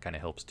member, so that kind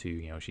of helps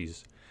too.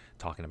 She's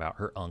talking about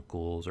her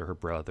uncles or her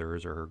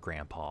brothers or her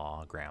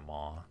grandpa,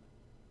 grandma.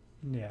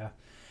 Yeah,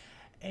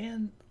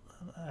 and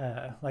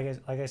like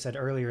I said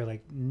earlier,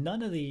 like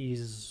none of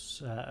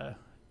these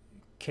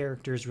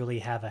characters really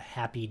have a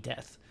happy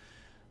death.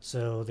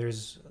 So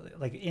there's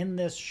like in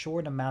this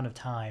short amount of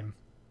time,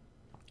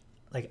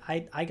 like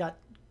I got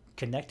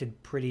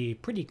connected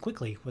pretty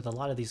quickly with a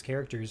lot of these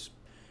characters,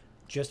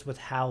 just with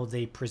how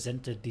they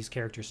presented these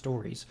character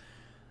stories.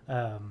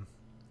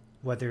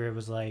 Whether it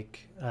was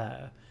like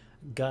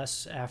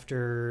Gus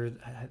after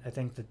I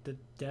think the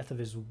death of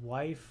his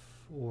wife,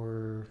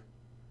 or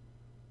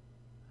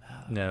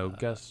no,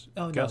 Gus.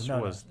 Gus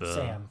was the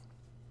Sam.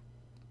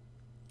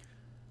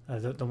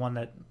 The one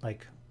that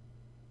like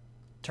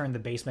turned the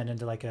basement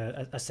into like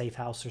a safe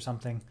house or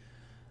something.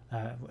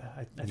 I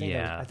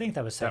think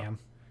that was Sam.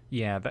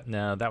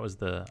 That was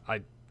the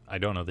I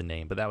don't know the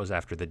name, but that was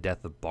after the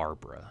death of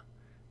Barbara.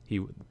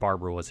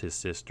 Barbara was his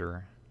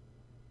sister,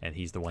 and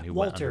he's the one who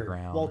went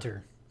underground.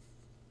 Walter.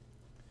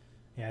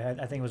 Yeah,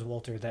 I think it was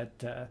Walter.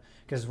 That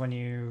because when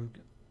you're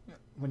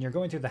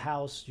going through the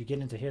house, you get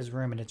into his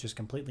room and it's just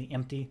completely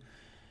empty.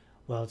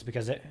 Well, it's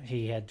because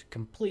he had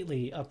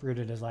completely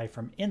uprooted his life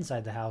from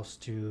inside the house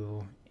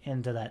to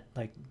into that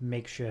like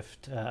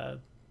makeshift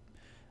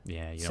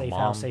Yeah, safe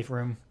house, safe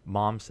room.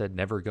 mom said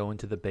never go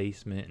into the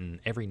basement, and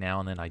every now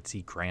and then I'd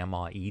see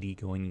Grandma Edie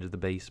going into the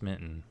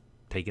basement and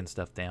taking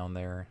stuff down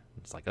there.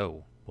 It's like,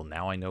 oh, well,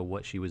 now I know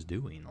what she was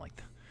doing.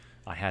 Like,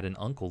 I had an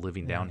uncle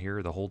living down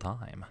here the whole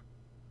time.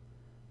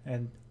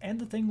 And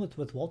the thing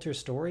with Walter's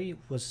story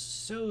was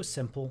so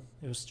simple.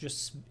 It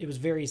was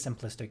very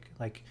simplistic.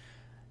 Like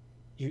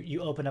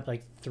you open up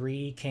like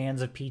 3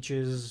 cans of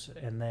peaches,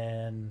 and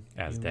then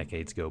As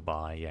decades go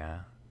by, yeah,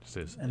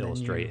 just to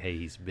illustrate, hey,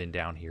 he's been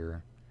down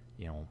here,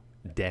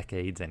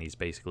 decades, and he's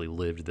basically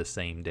lived the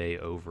same day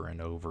over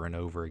and over and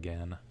over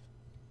again.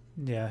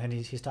 Yeah, and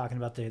he's talking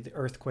about the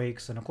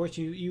earthquakes, and of course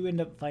you end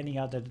up finding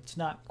out that it's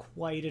not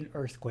quite an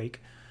earthquake.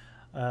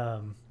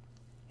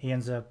 He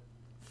ends up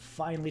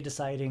finally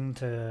deciding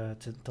to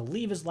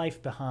leave his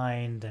life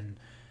behind, and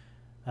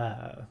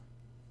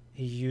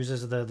he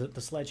uses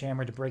the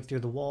sledgehammer to break through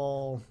the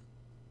wall,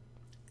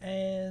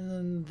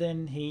 and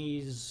then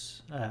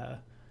he's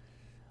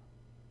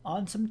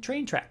on some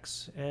train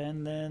tracks,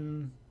 and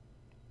then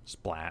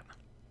Splat.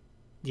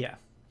 yeah.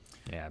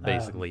 Yeah,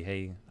 basically,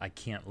 hey, I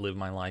can't live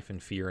my life in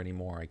fear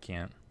anymore. I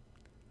can't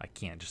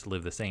just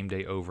live the same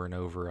day over and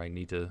over. I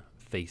need to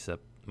face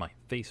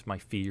my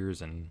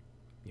fears and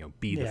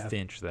be the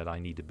Finch that I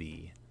need to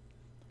be.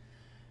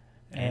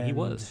 And he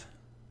was.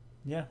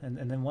 Yeah, and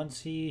then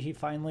once he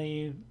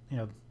finally,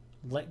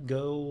 let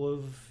go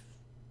of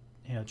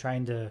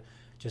trying to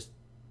just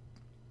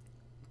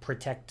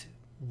protect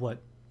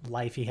what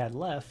life he had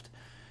left,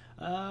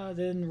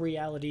 then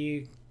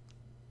reality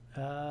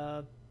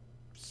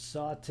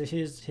saw to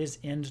his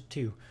end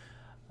too.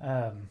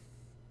 But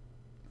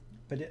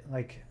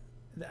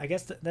I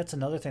guess that's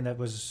another thing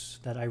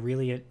that I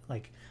really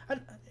like.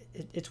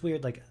 It's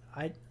weird. Like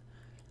I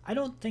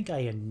don't think I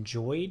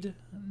enjoyed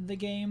the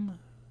game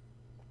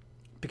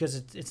because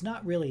it's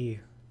not really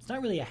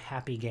a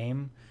happy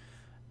game,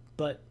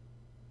 but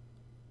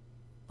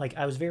like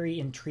I was very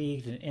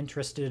intrigued and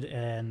interested,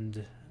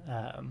 and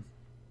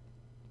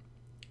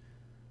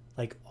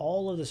like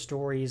all of the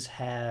stories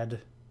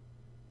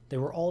they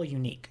were all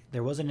unique.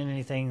 There wasn't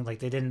anything like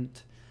they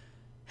didn't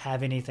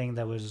have anything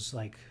that was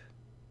like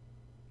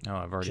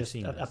I've already just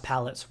seen a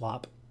palette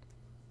swap.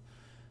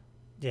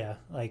 Yeah,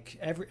 like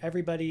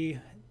everybody.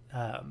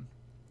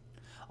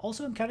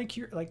 Also, I'm kind of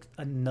curious. Like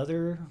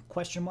another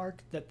question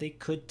mark that they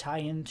could tie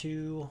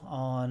into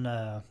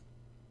on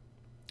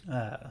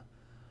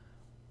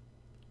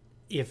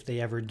if they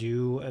ever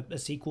do a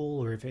sequel,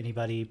 or if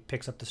anybody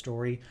picks up the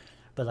story.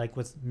 But like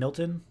with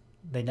Milton,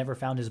 they never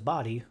found his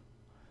body.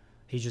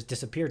 He just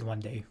disappeared one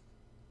day,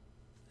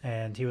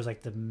 and he was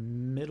like the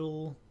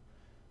middle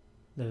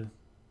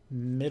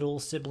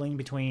sibling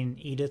between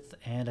Edith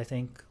and I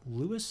think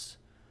Lewis.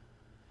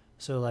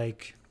 So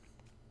like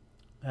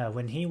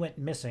when he went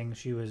missing,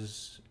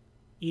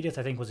 Edith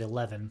I think was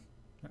 11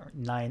 or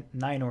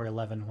 9 or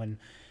 11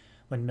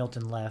 when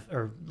Milton left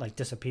or like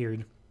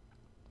disappeared.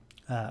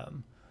 I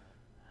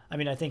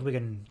mean, I think we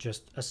can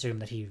just assume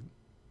that he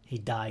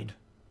died.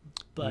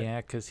 But yeah,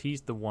 because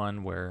he's the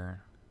one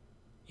where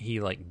he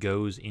like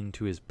goes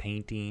into his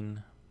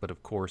painting, but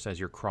of course as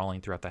you're crawling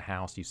throughout the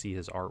house you see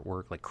his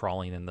artwork like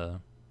crawling in the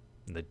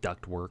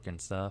ductwork and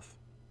stuff.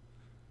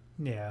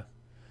 Yeah.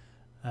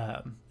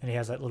 And he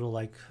has that little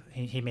like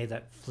he made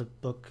that flip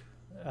book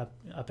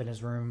up in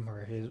his room,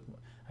 or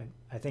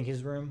I think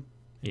his room.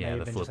 Yeah,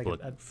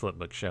 the flip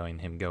book showing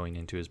him going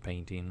into his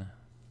painting.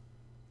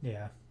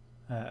 Yeah.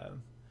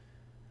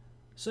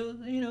 So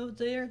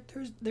there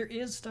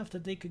is stuff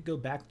that they could go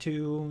back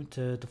to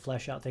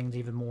flesh out things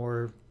even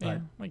more. But yeah,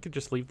 we could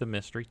just leave the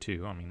mystery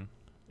too. I mean,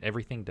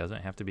 everything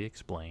doesn't have to be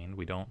explained.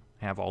 We don't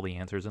have all the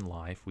answers in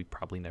life. We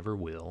probably never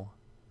will.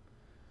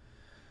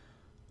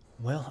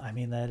 Well, I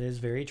mean, that is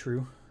very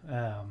true.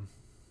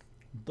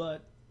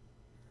 But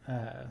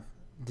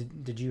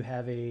did you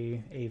have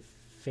a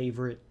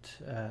favorite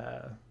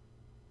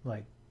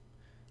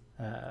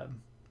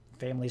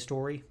family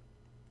story?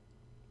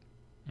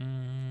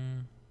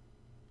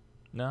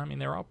 No, I mean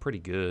they're all pretty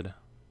good.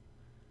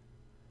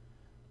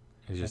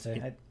 It's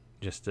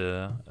just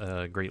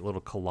a great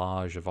little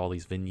collage of all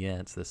these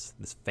vignettes, this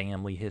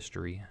family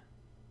history.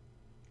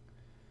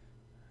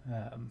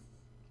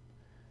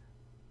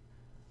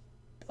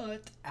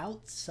 But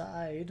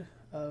outside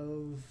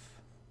of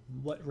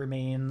what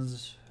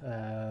remains,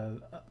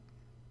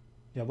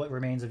 what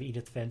remains of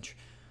Edith Finch,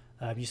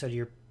 you said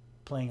you're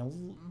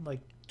playing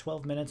like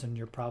 12 minutes, and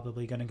you're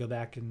probably going to go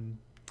back and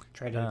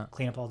try to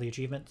clean up all the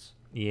achievements.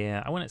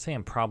 Yeah, I wouldn't say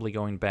I'm probably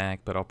going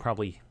back, but I'll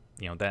probably,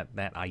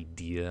 that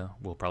idea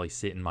will probably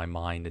sit in my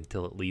mind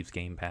until it leaves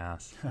Game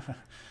Pass.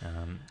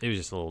 It was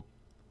just a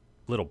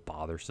little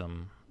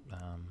bothersome.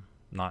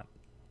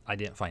 I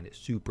didn't find it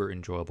super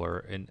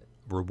enjoyable and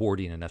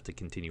rewarding enough to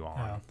continue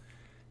on.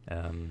 Oh.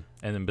 And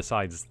then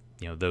besides,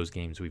 those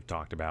games we've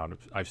talked about,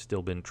 I've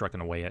still been trucking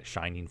away at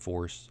Shining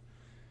Force.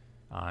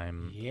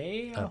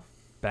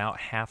 about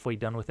halfway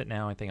done with it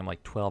now. I think I'm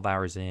like 12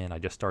 hours in. I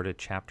just started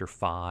chapter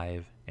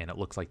 5, and it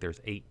looks like there's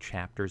 8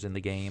 chapters in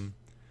the game.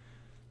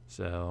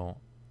 So,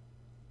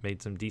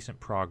 made some decent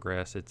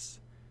progress. It's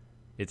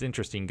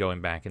interesting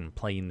going back and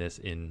playing this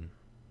in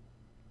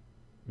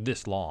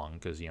this long,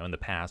 because in the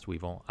past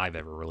I've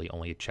ever really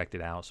only checked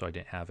it out, so I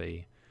didn't have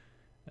a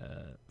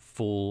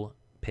full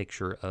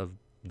picture of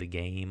the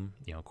game.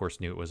 Of course,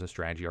 knew it was a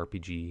strategy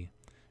RPG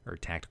or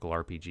tactical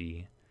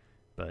RPG,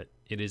 but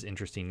it is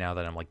interesting now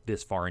that I'm like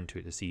this far into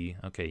it to see,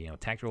 okay,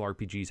 tactical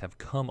RPGs have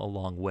come a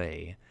long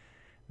way.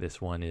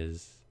 This one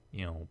is,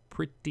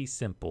 pretty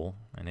simple,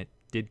 and it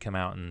did come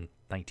out in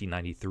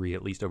 1993,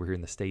 at least over here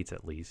in the States,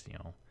 at least,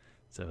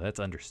 so that's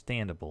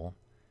understandable,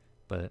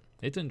 but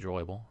it's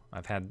enjoyable.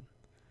 I've had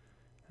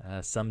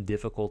some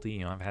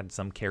difficulty. I've had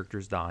some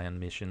characters die on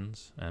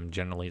missions.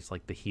 Generally, it's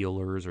like the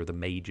healers or the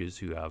mages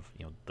who have,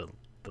 the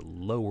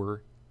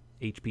lower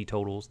HP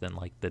totals than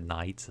like the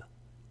knights,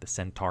 the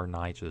centaur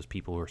knights, or those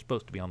people who are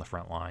supposed to be on the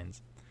front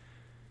lines.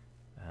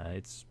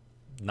 It's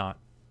not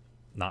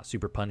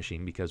super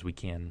punishing because we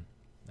can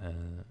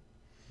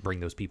bring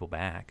those people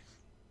back,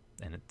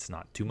 and it's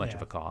not too much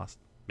of a cost.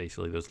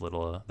 Basically, those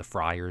little the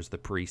friars, the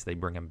priests, they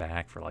bring them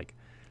back for like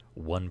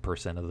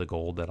 1% of the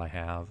gold that I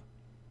have.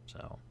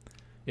 So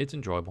it's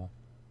enjoyable.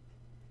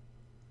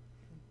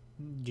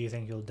 Do you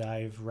think you'll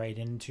dive right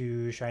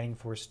into Shining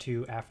Force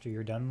 2 after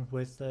you're done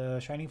with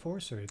Shining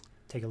Force, or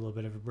take a little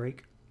bit of a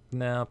break?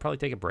 No, I'll probably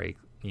take a break.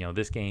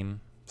 This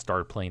game,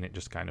 started playing it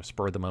just kind of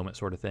spur of the moment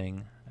sort of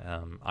thing.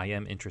 I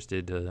am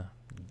interested to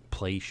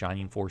play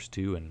Shining Force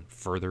 2 and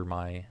further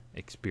my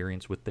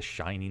experience with the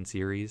Shining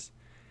series.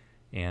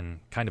 And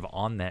kind of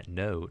on that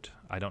note,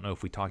 I don't know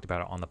if we talked about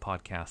it on the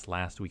podcast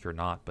last week or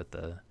not, but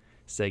the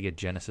Sega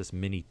Genesis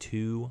Mini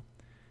 2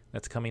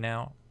 that's coming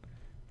out,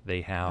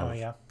 they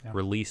have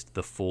released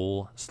the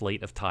full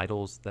slate of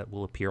titles that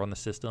will appear on the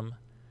system.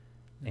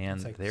 And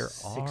it's like there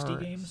 60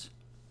 games?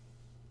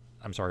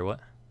 I'm sorry,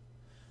 what?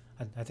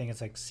 I think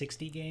it's like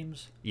 60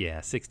 games. Yeah,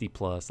 60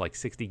 plus, like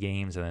 60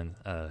 games, and then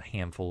a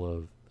handful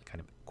of kind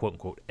of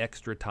quote-unquote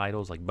extra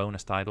titles, like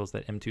bonus titles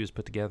that M2 has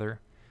put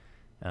together.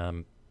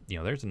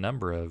 There's a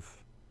number of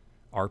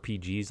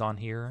RPGs on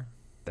here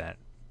that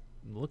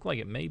look like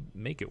it may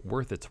make it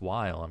worth its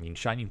while. I mean,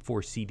 Shining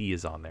Force CD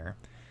is on there.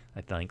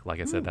 I think,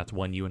 like I said, that's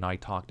one you and I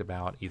talked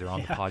about either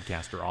on the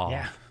podcast or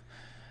off.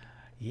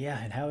 Yeah,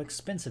 and how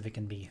expensive it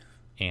can be.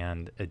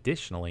 And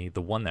additionally,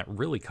 the one that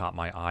really caught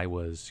my eye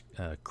was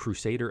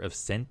Crusader of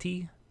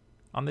Senti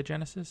on the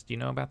Genesis. Do you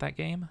know about that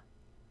game?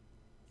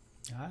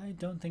 I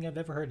don't think I've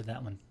ever heard of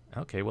that one.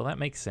 Okay, well, that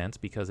makes sense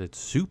because it's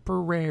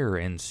super rare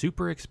and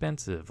super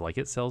expensive. Like,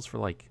 it sells for,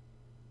 like,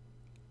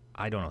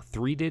 I don't know,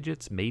 3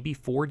 digits, maybe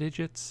 4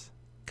 digits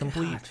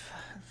complete. God,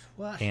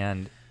 what?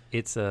 And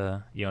it's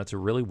a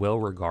really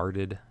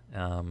well-regarded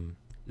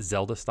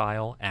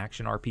Zelda-style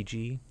action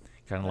RPG,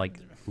 kind of like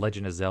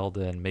Legend of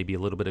Zelda and maybe a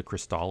little bit of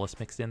Crystalis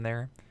mixed in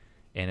there.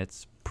 And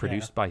it's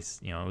produced by,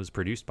 it was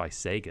produced by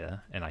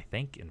Sega, and I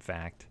think, in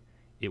fact,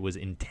 it was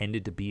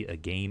intended to be a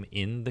game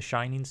in the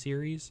Shining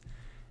series,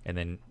 and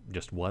then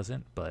just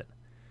wasn't, but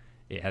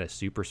it had a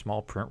super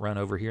small print run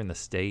over here in the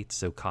States,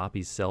 so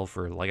copies sell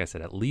for, like I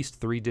said, at least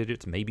 3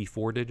 digits, maybe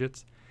 4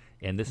 digits,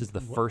 and this is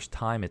the first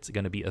time it's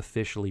going to be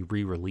officially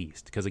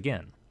re-released, because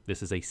again,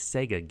 this is a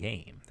Sega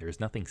game. There's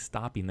nothing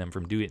stopping them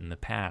from doing it in the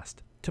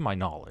past, to my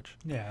knowledge.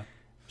 Yeah.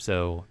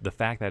 So the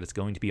fact that it's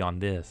going to be on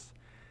this,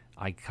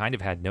 I kind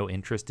of had no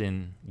interest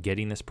in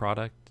getting this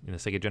product, in the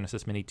Sega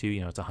Genesis Mini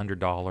 2, it's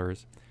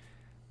 $100.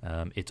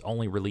 It's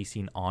only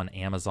releasing on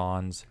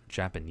Amazon's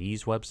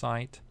Japanese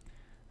website.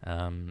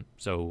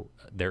 So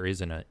there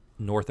is a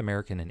North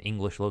American and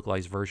English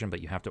localized version,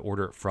 but you have to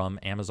order it from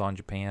Amazon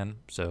Japan.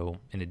 So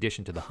in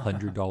addition to the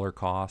 $100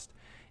 cost,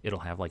 it'll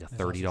have like a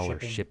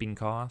 $30 shipping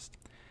cost.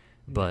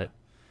 But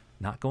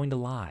not going to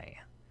lie,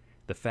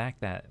 the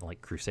fact that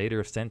like Crusader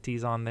of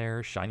Senti's on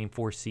there, Shining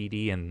Force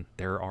CD, and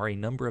there are a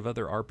number of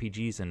other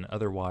RPGs and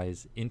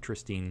otherwise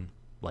interesting,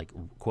 like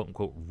quote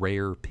unquote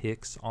rare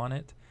picks on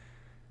it,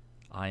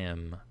 I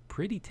am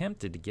pretty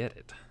tempted to get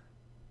it.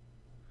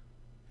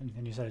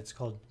 And you said it's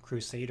called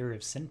Crusader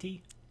of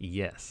Senti?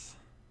 Yes.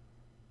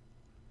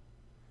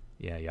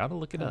 Yeah, you ought to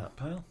look it up.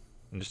 Well,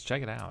 and just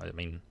check it out. I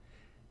mean,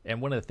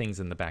 and one of the things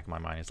in the back of my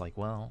mind is like,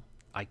 well,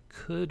 I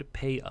could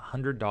pay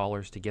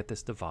 $100 to get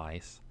this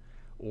device,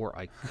 or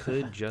I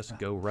could just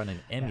go run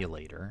an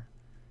emulator.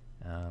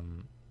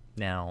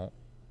 Now,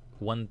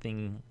 one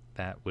thing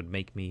that would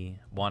make me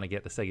want to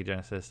get the Sega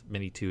Genesis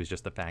Mini 2 is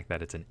just the fact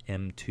that it's an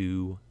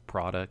M2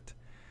 product.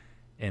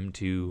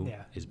 M2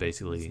 is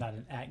basically it's not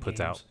an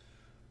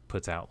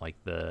puts out like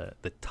the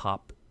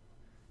top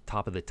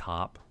of the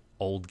top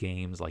old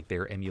games, like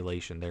their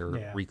emulation, their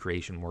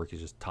recreation work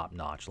is just top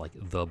notch, like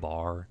the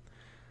bar.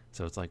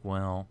 So it's like,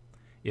 well,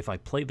 if I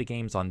play the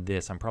games on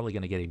this, I'm probably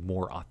going to get a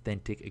more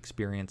authentic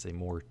experience, a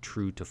more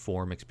true to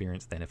form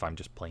experience than if I'm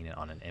just playing it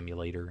on an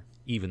emulator,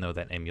 even though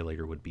that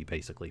emulator would be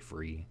basically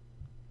free.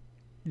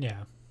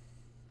 Yeah.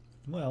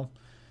 Well,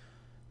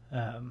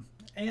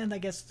 and I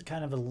guess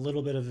kind of a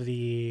little bit of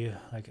the,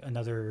 like,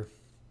 another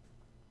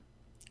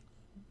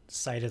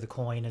side of the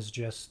coin is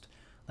just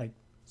like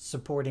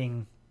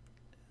supporting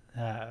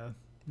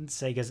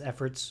Sega's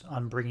efforts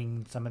on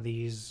bringing some of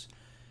these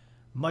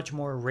much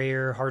more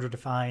rare, harder to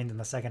find, and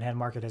the secondhand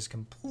market has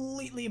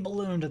completely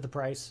ballooned at the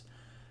price.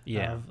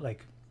 Yeah. Of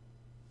like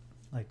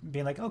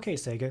being like, okay,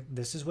 Sega,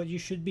 this is what you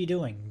should be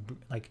doing.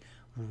 Like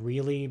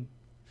really,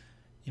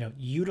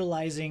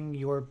 utilizing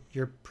your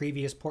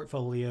previous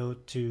portfolio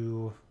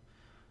to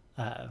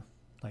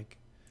like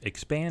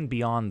expand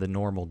beyond the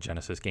normal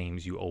Genesis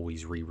games you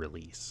always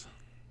re-release.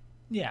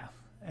 Yeah,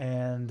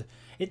 and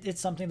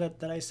it's something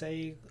that I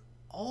say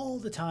all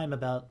the time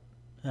about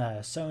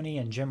Sony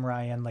and Jim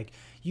Ryan. Like,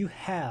 you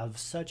have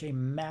such a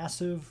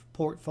massive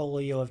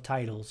portfolio of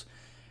titles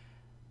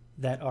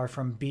that are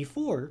from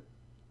before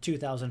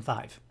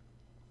 2005.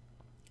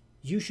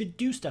 You should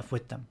do stuff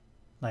with them,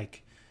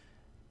 like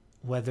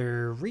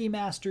whether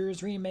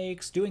remasters,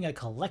 remakes, doing a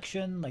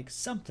collection, like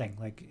something,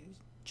 like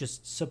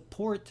just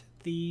support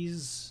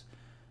these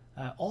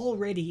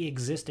already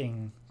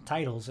existing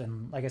titles.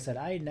 And like I said,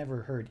 I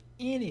never heard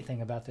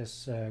anything about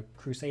this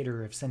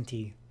Crusader of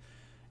Sinti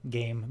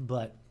game,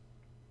 but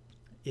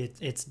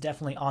it's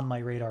definitely on my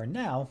radar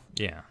now.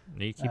 Yeah,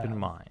 need to keep it in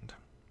mind.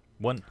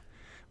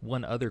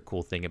 One other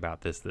cool thing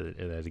about this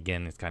that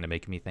again is kind of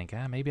making me think,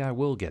 maybe I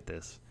will get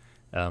this.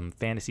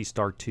 Phantasy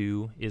Star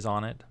 2 is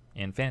on it,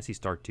 and Phantasy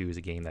Star 2 is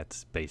a game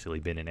that's basically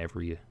been in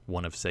every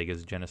one of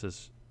Sega's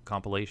Genesis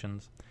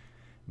compilations.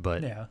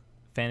 But Yeah.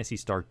 Phantasy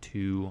Star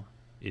 2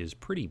 is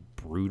pretty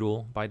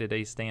brutal by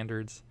today's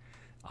standards.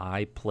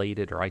 I played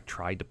it, or I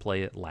tried to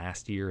play it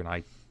last year, and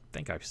I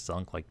think I've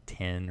sunk like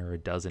 10 or a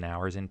dozen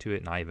hours into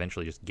it, and I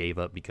eventually just gave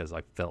up because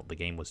I felt the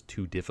game was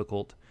too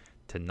difficult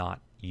to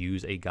not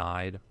use a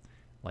guide.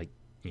 Like,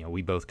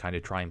 we both kind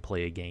of try and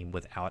play a game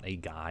without a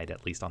guide,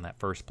 at least on that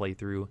first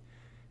playthrough.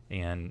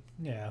 And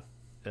Yeah.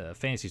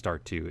 Phantasy Star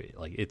 2,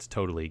 like, it's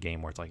totally a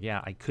game where it's like,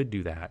 yeah, I could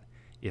do that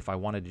if I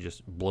wanted to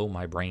just blow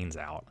my brains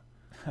out.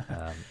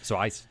 So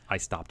I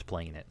stopped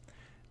playing it.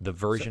 The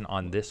version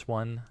on this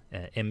one,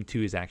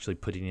 M2 is actually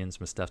putting in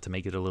some stuff to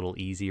make it a little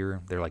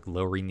easier. They're like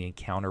lowering the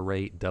encounter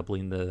rate,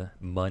 doubling the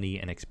money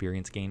and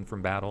experience gain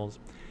from battles,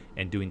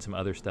 and doing some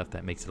other stuff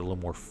that makes it a little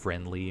more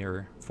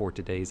friendlier for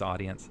today's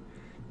audience,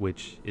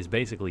 which is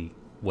basically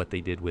what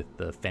they did with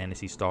the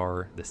Phantasy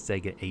Star, the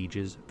Sega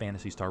Ages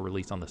Phantasy Star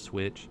release on the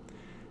Switch.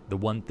 The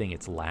one thing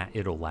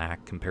it'll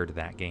lack compared to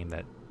that game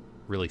that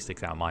really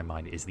sticks out in my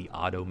mind is the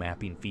auto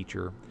mapping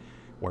feature,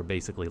 where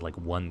basically like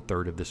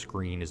 1/3 of the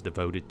screen is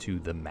devoted to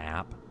the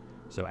map.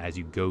 So as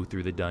you go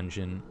through the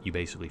dungeon, you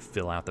basically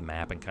fill out the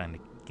map and can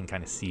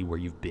kind of see where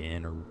you've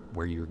been or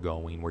where you're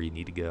going, where you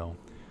need to go.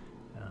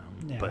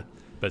 Yeah.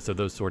 But so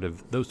those sort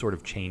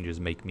of changes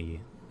make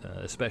me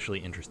especially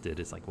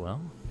interested. It's like,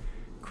 well,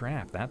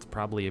 crap, that's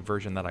probably a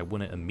version that I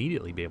wouldn't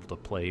immediately be able to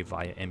play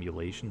via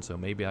emulation. So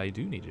maybe I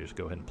do need to just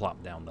go ahead and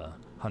plop down the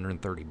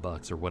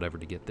 $130 or whatever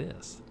to get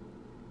this.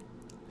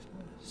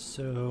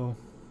 So,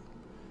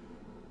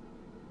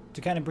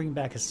 to kind of bring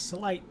back a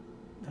slight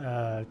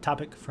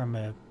topic from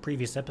a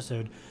previous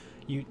episode,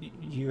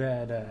 you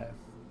had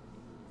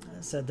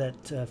said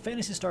that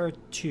Phantasy Star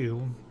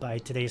 2, by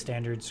today's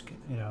standards,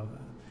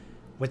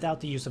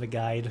 without the use of a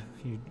guide,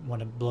 you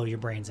want to blow your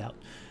brains out.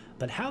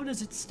 But how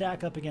does it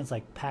stack up against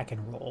like Pack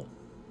and Roll?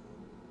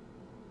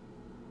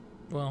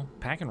 Well,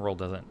 Pack and Roll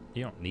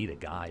you don't need a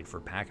guide for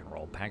Pack and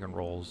Roll. Pack and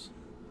Roll's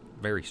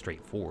very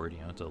straightforward.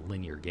 It's a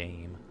linear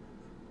game.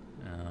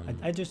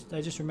 I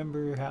just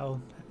remember how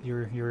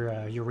your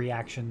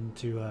reaction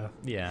to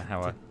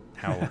how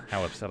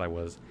upset I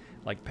was.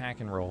 Like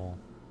Pack and Roll,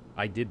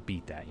 I did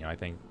beat that. I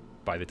think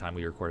by the time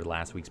we recorded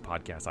last week's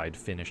podcast, I had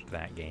finished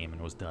that game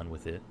and was done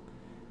with it.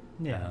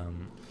 Yeah.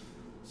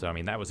 So I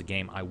mean, that was a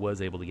game I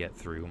was able to get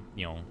through.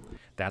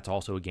 That's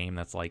also a game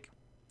that's like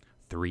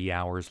 3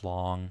 hours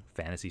long.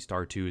 Phantasy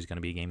Star 2 is going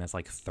to be a game that's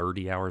like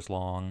 30 hours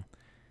long.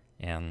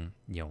 And,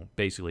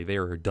 basically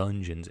there are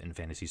dungeons in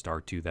Phantasy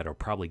Star 2 that are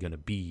probably going to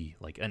be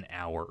like an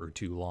hour or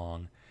two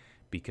long,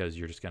 because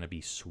you're just going to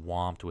be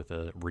swamped with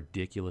a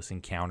ridiculous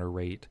encounter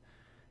rate.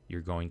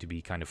 You're going to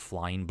be kind of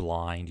flying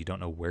blind. You don't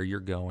know where you're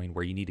going,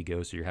 where you need to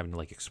go. So you're having to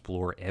like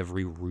explore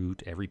every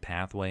route, every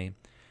pathway.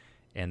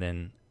 And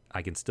then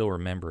I can still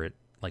remember it.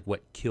 Like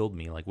what killed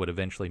me, like what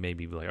eventually made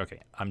me be like, okay,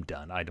 I'm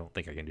done. I don't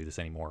think I can do this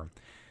anymore.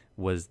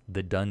 Was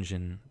the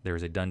dungeon. There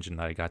was a dungeon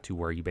that I got to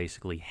where you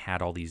basically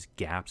had all these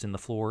gaps in the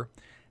floor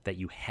that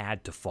you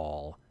had to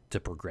fall to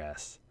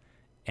progress.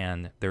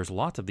 And there's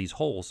lots of these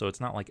holes, so it's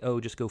not like, oh,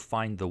 just go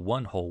find the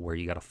one hole where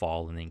you got to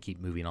fall and then keep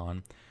moving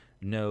on.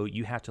 No,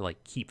 you have to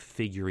like keep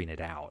figuring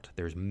it out.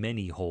 There's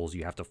many holes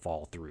you have to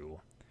fall through.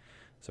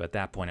 So at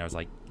that point I was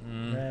like,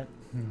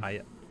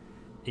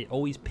 it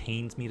always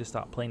pains me to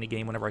stop playing a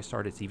game whenever I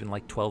start. It's even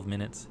like 12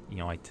 minutes.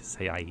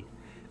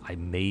 I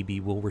maybe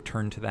will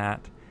return to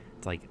that.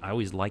 It's like I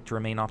always like to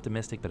remain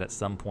optimistic, but at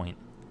some point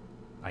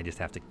I just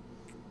have to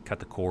cut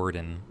the cord,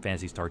 and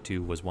Phantasy Star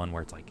 2 was one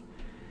where it's like,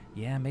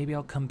 yeah, maybe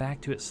I'll come back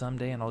to it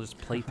someday and I'll just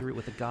play through it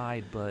with a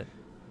guide, but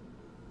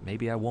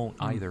maybe I won't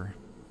either.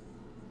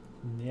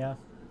 Yeah.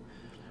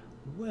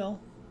 Well,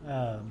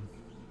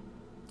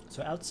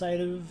 So outside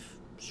of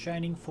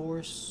Shining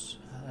Force,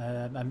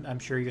 I'm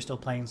sure you're still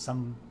playing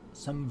some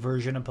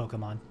version of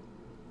Pokemon.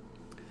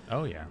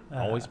 Oh yeah,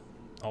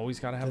 always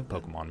got to have a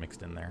Pokemon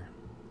mixed in there.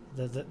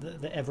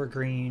 The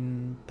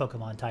evergreen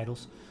Pokemon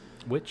titles.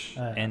 Which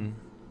Pokemon?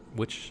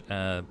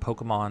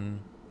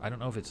 I don't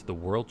know if it's the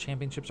World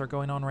Championships are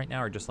going on right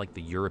now or just like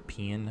the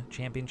European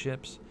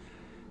Championships,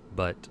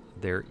 but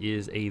there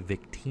is a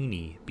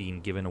Victini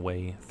being given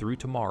away through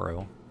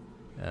tomorrow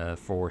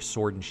for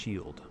Sword and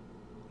Shield.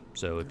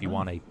 So if you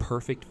want a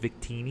perfect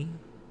Victini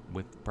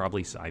with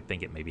probably, I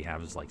think it maybe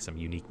has like some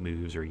unique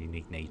moves or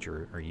unique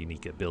nature or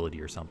unique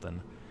ability or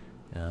something,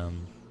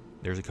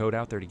 there's a code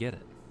out there to get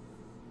it.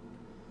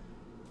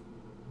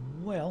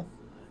 Well,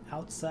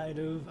 outside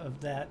of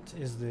that,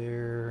 is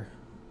there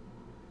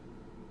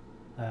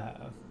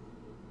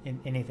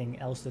anything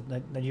else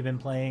that you've been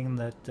playing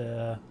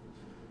that,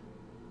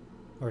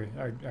 or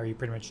are you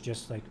pretty much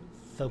just like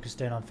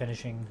focused in on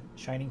finishing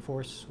Shining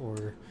Force, or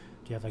do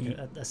you have like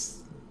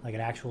like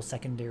an actual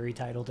secondary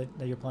title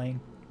that you're playing?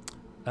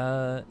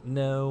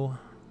 No.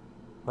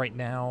 Right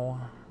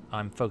now,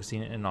 I'm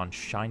focusing in on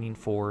Shining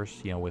Force,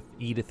 with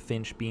Edith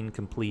Finch being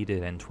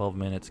completed and 12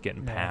 minutes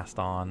getting passed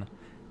on.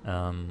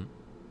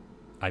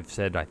 I've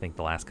said, I think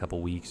the last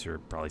couple weeks, or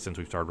probably since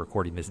we've started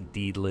recording this,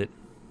 Deedlit,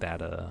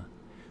 that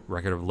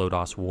Record of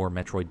Lodoss War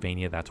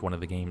Metroidvania, that's one of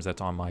the games that's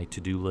on my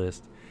to-do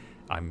list.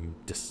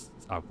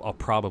 I'll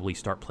probably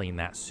start playing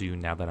that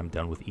soon now that I'm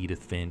done with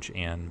Edith Finch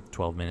and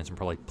 12 minutes, and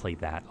probably play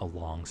that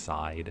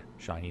alongside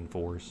Shining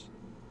Force.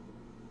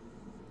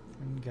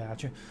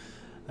 Gotcha.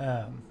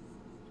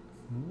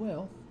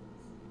 Well,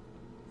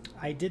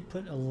 I did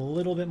put a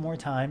little bit more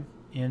time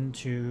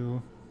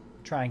into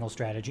Triangle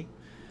Strategy.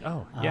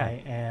 Oh, yeah.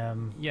 I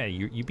am... Yeah,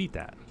 you beat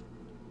that.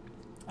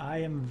 I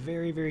am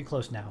very, very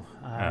close now.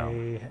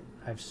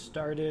 I've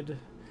started...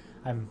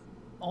 I'm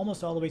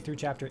almost all the way through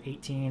Chapter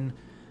 18.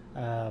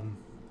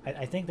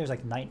 I think there's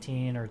like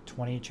 19 or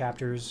 20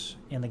 chapters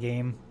in the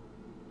game.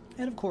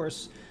 And of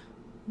course,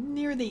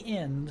 near the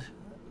end,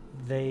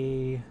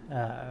 they...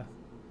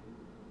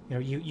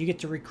 you get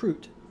to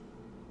recruit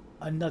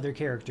another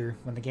character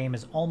when the game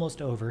is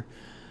almost over.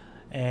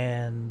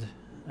 And...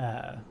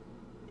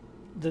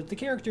 The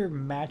character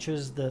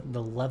matches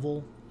the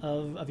level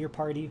of your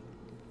party,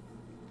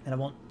 and I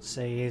won't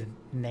say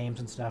names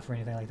and stuff or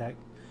anything like that.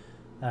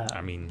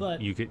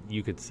 But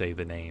you could say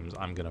the names.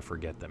 I'm gonna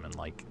forget them in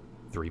like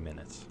 3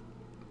 minutes.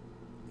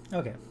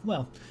 Okay,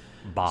 well,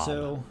 Bob.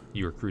 So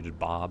you recruited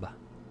Bob.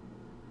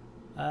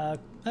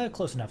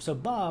 Close enough. So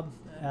Bob,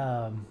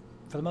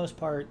 for the most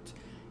part,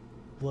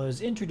 was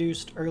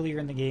introduced earlier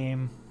in the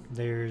game.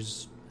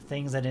 There's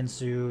things that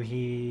ensue.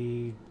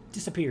 He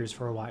disappears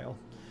for a while.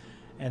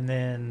 And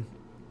then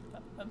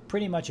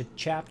pretty much a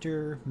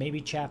chapter, maybe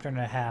chapter and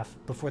a half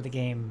before the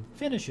game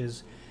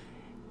finishes,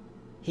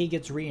 he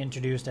gets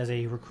reintroduced as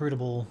a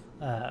recruitable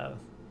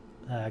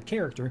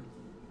character.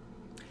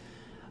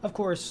 Of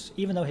course,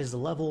 even though his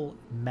level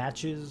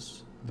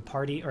matches the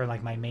party, or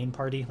like my main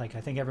party, like I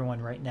think everyone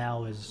right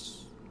now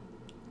is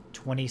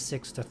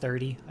 26 to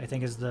 30, I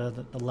think is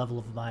the level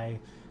of my,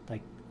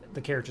 like,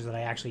 the characters that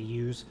I actually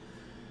use.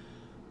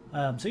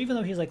 So even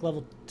though he's like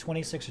level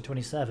 26 or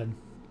 27...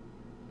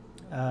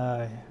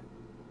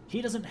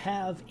 he doesn't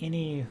have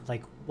any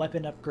like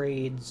weapon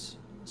upgrades.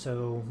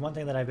 So one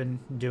thing that I've been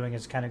doing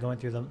is kind of going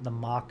through the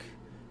mock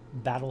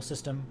battle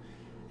system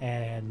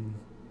and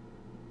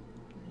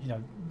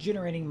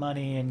generating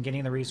money and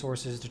getting the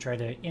resources to try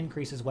to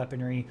increase his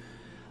weaponry.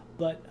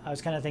 But I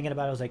was kind of thinking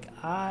about it, I was like,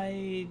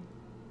 I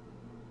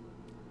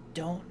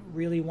don't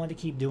really want to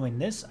keep doing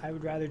this. I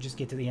would rather just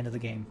get to the end of the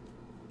game.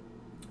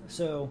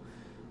 So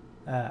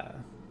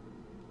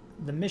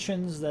the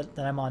missions that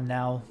I'm on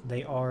now,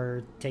 they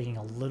are taking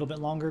a little bit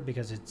longer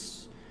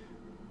because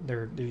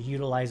they're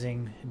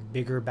utilizing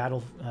bigger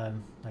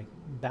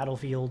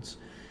battlefields,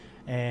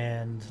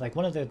 and like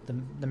one of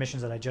the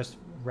missions that I just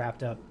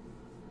wrapped up,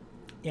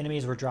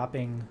 enemies were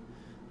dropping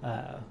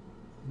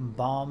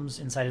bombs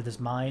inside of this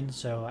mine,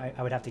 so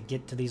I would have to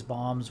get to these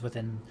bombs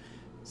within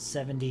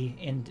 70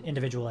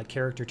 individual like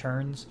character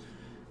turns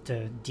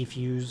to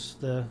defuse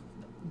the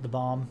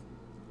bomb.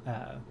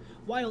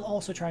 While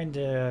also trying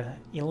to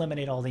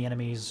eliminate all the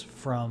enemies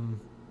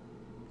from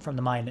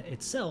the mine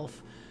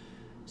itself.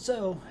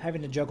 So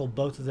having to juggle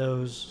both of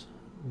those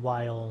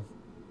while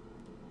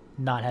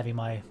not having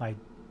my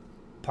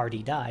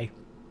party die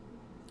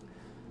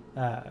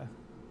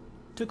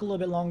took a little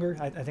bit longer.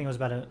 I think it was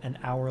about an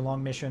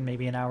hour-long mission,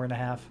 maybe an hour and a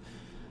half.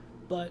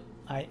 But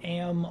I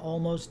am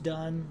almost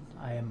done.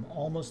 I am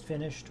almost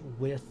finished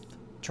with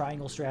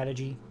Triangle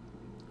Strategy.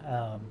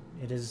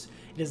 It is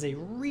a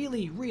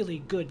really, really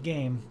good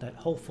game that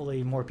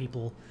hopefully more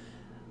people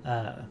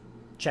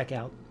check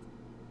out.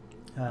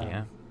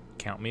 Yeah,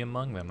 count me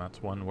among them.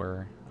 That's one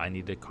where I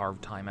need to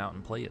carve time out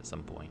and play at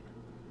some point.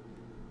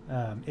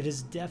 It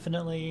is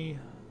definitely...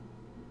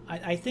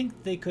 I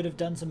think they could have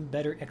done some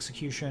better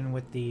execution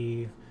with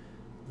the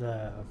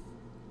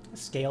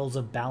scales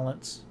of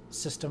balance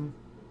system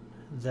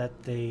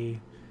that they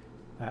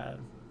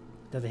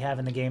have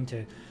in the game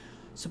to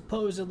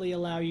supposedly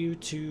allow you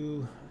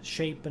to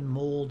shape and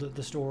mold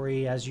the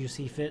story as you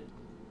see fit.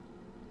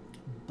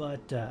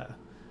 But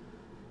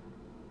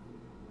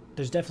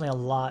there's definitely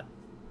a lot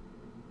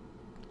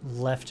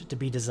left to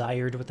be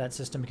desired with that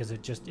system because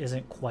it just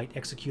isn't quite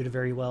executed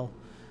very well.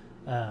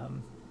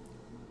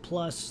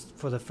 Plus,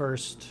 for the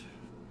first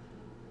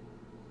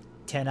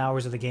 10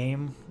 hours of the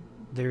game,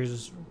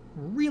 there's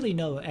really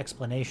no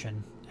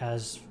explanation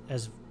as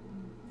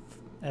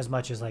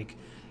much as like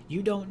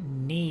you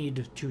don't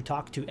need to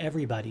talk to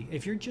everybody.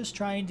 If you're just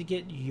trying to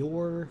get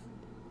your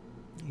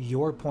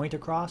point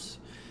across,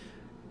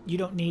 you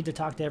don't need to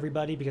talk to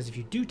everybody, because if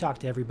you do talk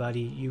to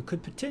everybody, you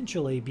could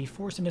potentially be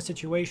forced in a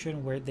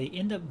situation where they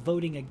end up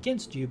voting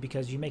against you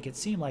because you make it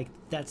seem like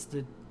that's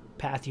the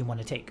path you want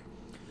to take.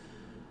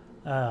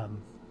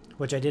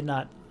 Which I did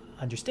not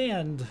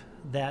understand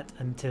that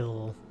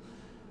until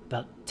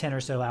about 10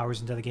 or so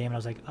hours into the game, and I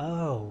was like,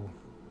 oh.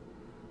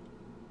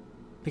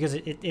 Because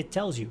it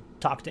tells you,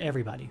 talk to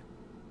everybody.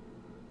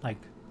 Like,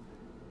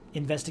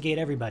 investigate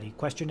everybody,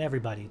 question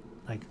everybody.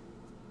 Like,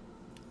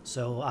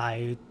 so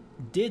I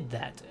did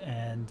that,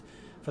 and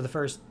for the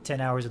first 10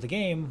 hours of the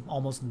game,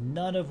 almost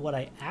none of what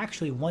I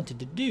actually wanted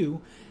to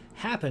do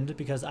happened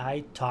because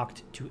I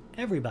talked to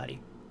everybody.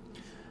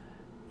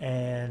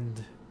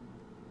 And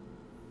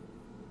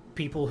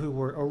people who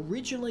were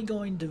originally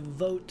going to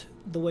vote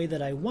the way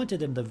that I wanted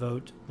them to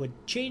vote would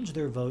change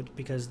their vote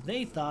because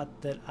they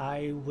thought that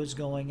I was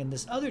going in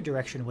this other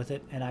direction with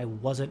it, and I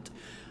wasn't.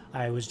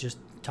 I was just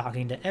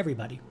talking to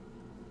everybody.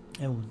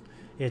 And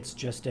it's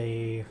just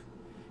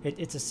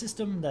it's a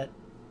system that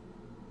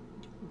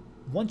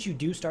once you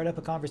do start up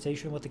a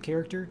conversation with the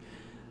character,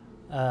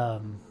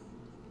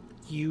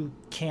 you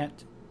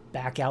can't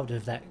back out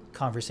of that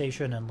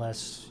conversation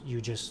unless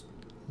you just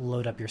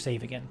load up your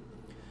save again.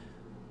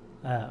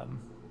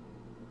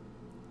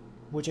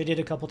 Which I did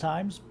a couple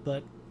times,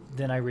 but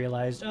then I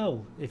realized,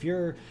 oh, if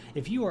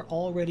you are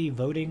already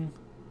voting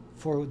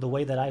for the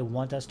way that I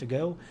want us to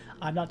go,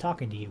 I'm not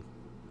talking to you,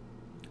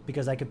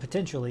 because I could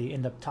potentially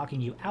end up talking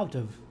you out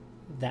of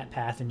that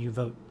path and you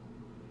vote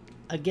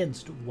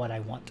against what I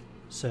want.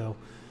 So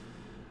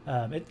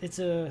it's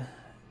a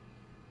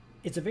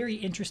very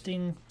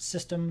interesting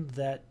system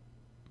that,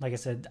 like I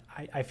said,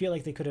 I feel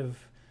like they could have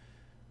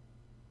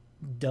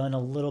done a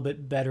little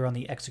bit better on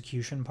the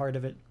execution part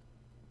of it,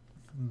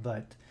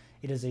 but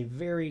it is a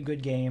very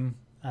good game.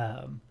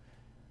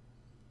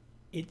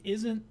 It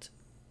isn't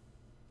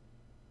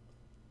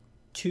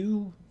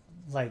too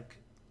like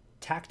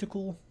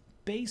tactical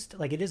based.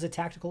 Like, it is a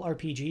tactical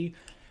RPG,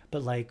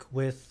 but like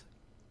with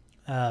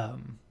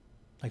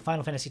like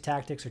Final Fantasy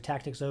Tactics or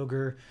Tactics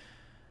Ogre,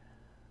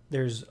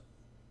 there's,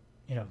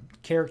 you know,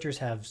 characters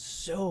have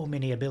so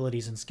many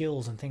abilities and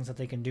skills and things that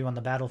they can do on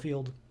the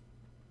battlefield.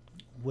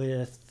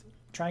 With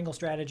Triangle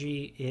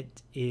Strategy,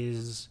 it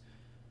is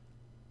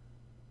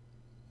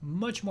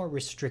much more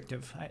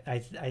restrictive. I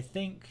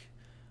think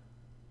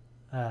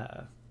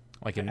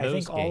like in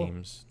those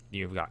games,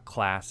 you've got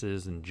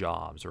classes and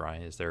jobs,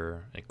 right? Is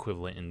there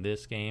equivalent in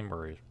this game,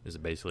 or is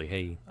it basically,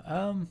 hey,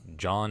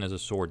 John is a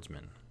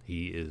swordsman,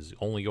 he is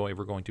only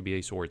ever going to be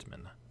a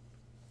swordsman?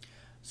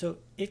 So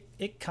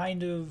it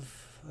kind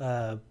of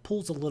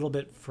pulls a little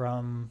bit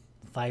from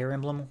Fire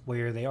Emblem,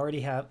 where they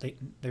already have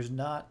there's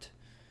not,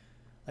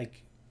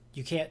 like,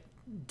 you can't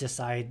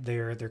decide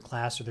their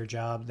class or their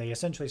job. They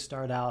essentially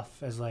start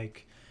off as,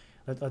 like,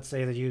 let's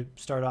say that you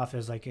start off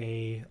as like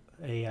an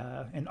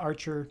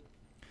archer.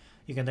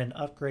 You can then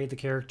upgrade the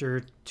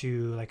character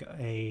to like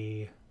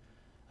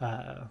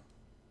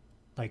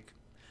like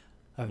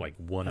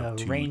one of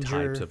two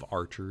ranger types of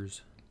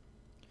archers.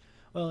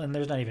 Well, and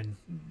there's not even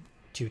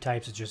two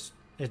types.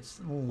 It's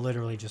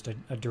literally just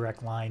a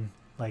direct line.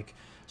 Like,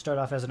 start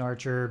off as an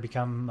archer,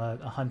 become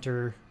a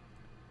hunter,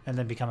 and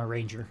then become a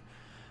ranger.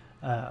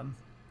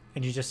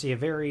 And you just see a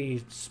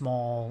very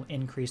small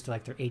increase to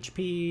like their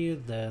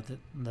HP,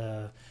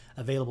 the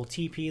available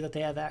TP that they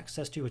have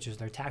access to, which is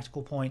their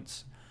tactical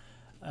points.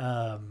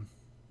 But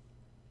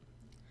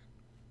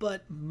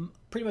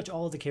pretty much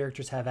all of the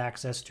characters have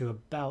access to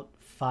about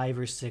 5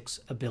 or 6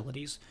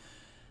 abilities,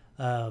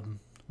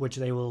 which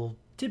they will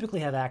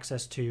typically have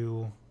access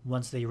to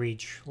once they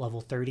reach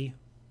level 30.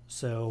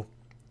 So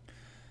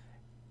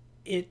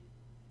it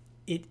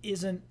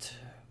isn't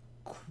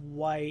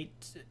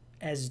quite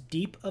as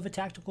deep of a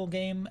tactical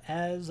game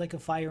as like a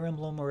Fire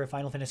Emblem or a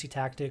Final Fantasy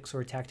Tactics or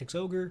a Tactics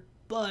Ogre,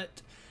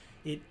 but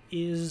it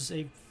is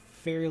a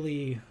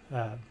fairly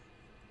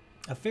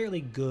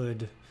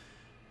good,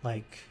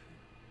 like,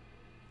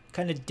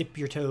 kind of dip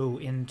your toe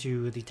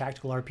into the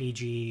tactical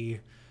RPG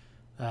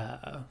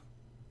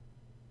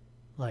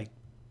like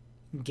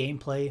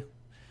gameplay.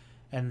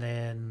 And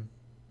then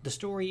the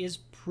story is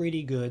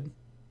pretty good.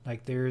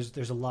 Like,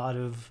 there's a lot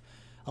of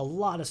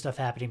stuff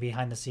happening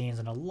behind the scenes,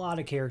 and a lot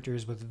of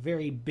characters with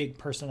very big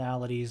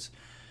personalities.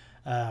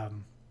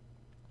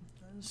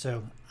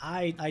 So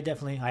I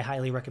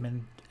highly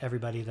recommend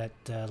everybody that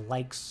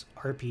likes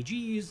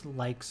RPGs,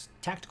 likes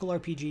tactical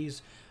RPGs,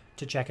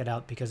 to check it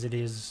out, because it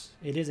is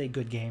a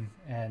good game.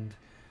 And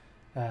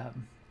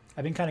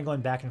I've been kind of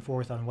going back and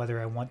forth on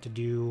whether I want to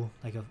do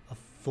like a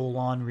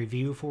full-on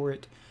review for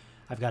it.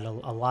 I've got a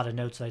lot of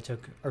notes that I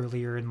took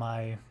earlier in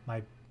my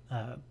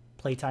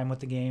playtime with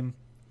the game,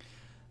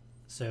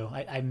 so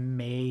I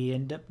may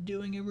end up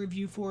doing a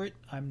review for it.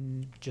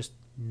 I'm just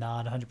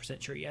not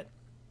 100% sure yet.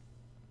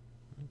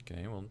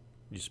 Okay, well,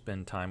 you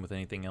spend time with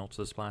anything else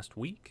this last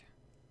week?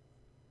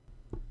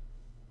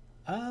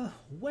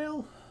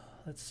 Well,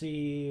 let's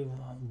see.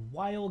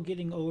 While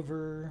getting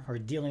over or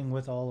dealing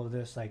with all of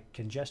this like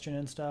congestion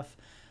and stuff,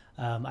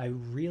 I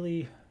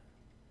really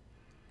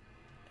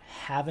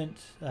haven't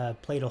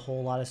played a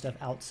whole lot of stuff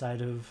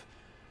outside of.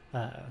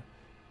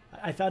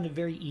 I found it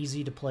very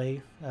easy to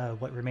play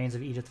What Remains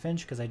of Edith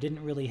Finch because I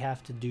didn't really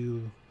have to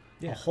do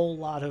a whole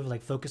lot of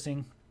like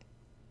focusing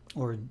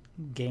or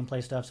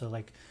gameplay stuff. So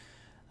like,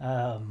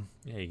 yeah,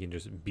 you can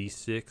just be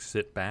sick,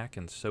 sit back,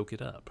 and soak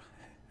it up.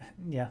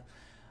 Yeah.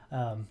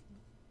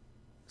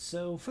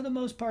 So for the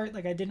most part,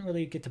 like I didn't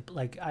really get to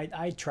like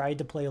I tried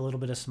to play a little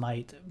bit of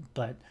Smite,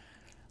 but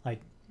like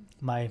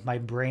my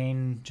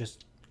brain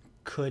just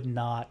could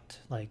not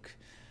like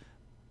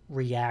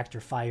react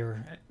or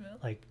fire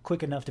like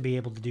quick enough to be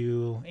able to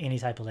do any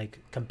type of like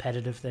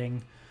competitive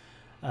thing.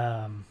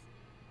 And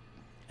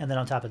then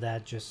on top of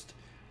that, just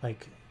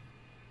like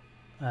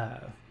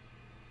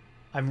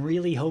I'm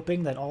really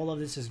hoping that all of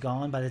this is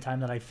gone by the time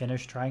that I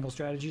finish Triangle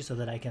Strategy so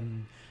that I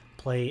can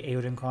play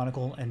Eowyn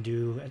Chronicle and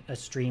do a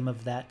stream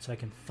of that so I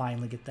can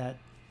finally get that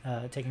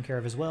taken care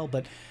of as well.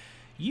 But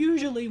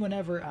usually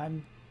whenever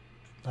I'm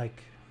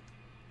like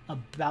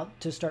about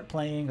to start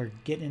playing or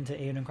get into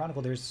Eowyn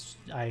Chronicle,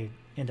 I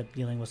end up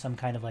dealing with some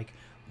kind of like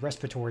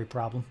respiratory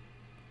problem.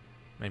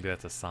 Maybe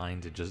that's a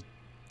sign to just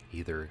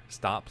either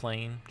stop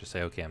playing, just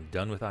say, okay, I'm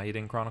done with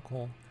Eowyn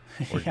Chronicle,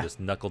 or just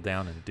knuckle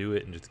down and do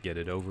it and just get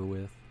it over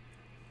with.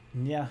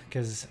 Yeah,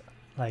 because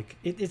like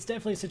it's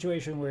definitely a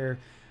situation where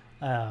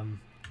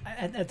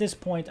at this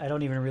point I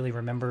don't even really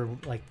remember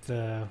like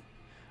the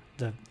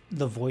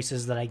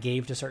voices that I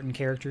gave to certain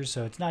characters,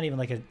 so it's not even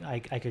like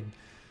I could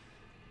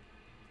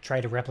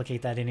try to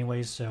replicate that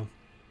anyways. So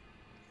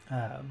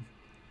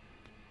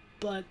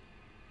but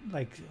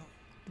like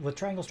with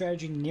Triangle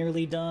Strategy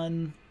nearly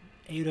done,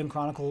 Eowyn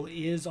Chronicle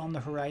is on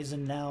the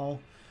horizon now.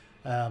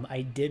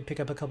 I did pick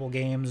up a couple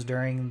games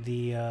during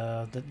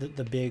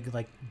the big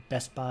like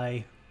Best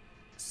Buy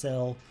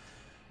sale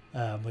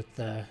with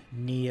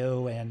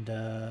Neo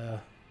and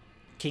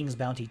King's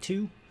Bounty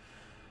 2.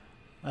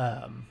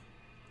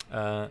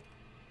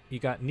 You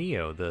got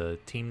Neo, the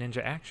Team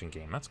Ninja action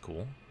game. That's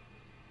cool.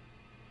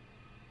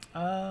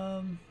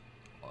 No,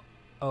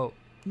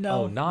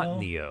 not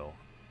Neo.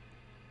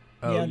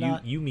 Oh, yeah,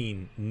 you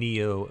mean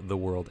Neo, The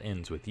World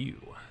Ends With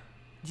You.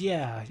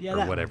 Yeah,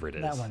 or whatever it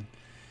is. That one.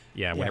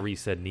 Yeah, whenever you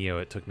said Neo,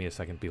 it took me a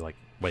second to be like,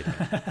 wait a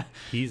minute.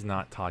 He's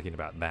not talking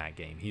about that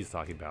game. He's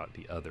talking about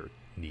the other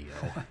Neo.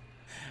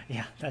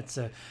 Yeah, that's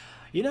I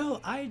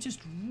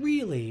just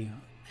really,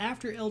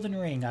 after Elden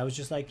Ring, I was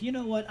just like, you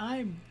know what,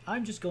 I'm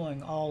just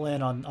going all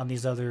in on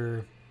these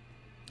other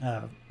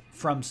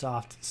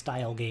FromSoft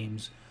style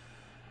games.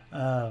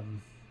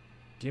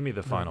 Give me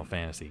the Final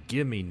Fantasy.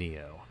 Give me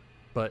Neo.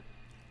 But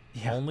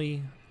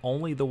only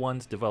the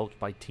ones developed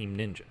by Team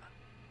Ninja.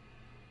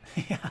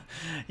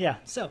 Yeah.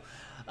 So,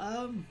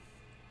 I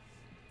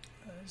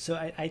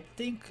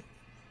think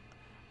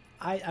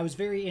I was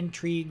very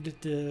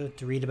intrigued to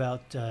read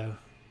about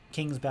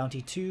King's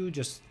Bounty 2.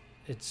 Just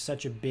it's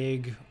such a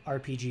big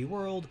RPG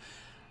world.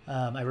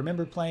 I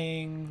remember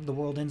playing The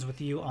World Ends With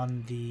You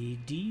on the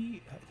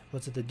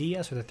the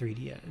DS or the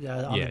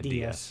 3DS? On the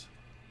DS.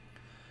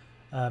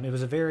 It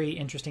was a very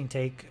interesting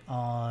take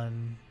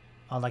on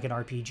like an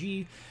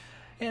RPG,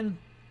 and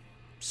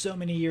so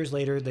many years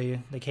later they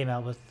came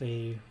out with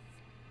a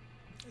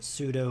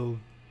pseudo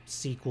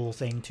sequel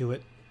thing to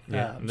it.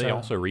 Yeah, they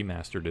also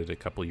remastered it a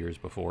couple years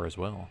before as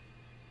well.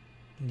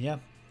 Yeah,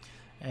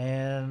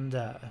 and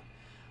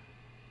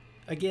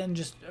again,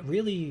 just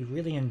really,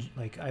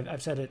 like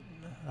I've said it.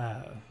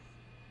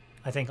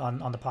 I think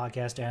on the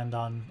podcast and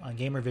on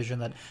GamerVision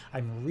that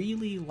I'm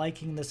really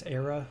liking this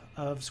era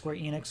of Square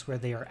Enix where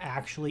they are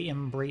actually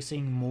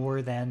embracing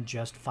more than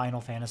just Final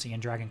Fantasy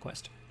and Dragon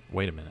Quest.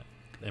 Wait a minute.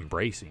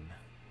 Embracing?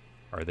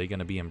 Are they going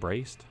to be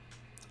embraced?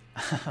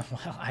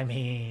 Well, I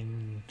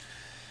mean,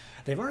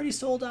 they've already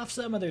sold off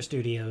some of their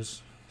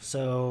studios,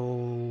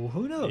 so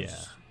who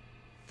knows?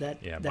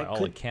 Yeah. By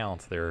all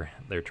accounts, they're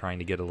trying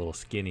to get a little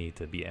skinny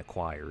to be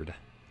acquired.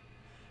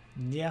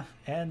 Yeah,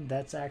 and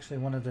that's actually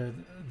one of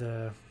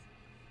the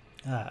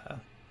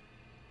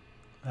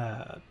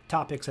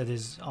topics that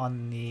is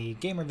on the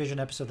GamerVision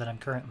episode that I'm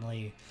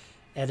currently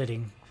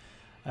editing,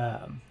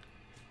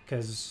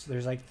 because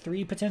there's like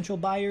 3 potential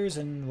buyers,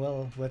 and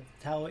well, with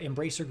how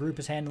Embracer Group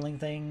is handling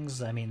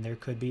things, I mean there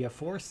could be a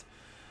 4th,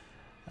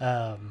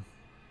 but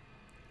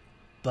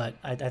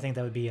I think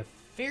that would be a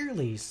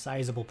fairly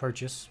sizable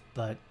purchase.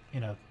 But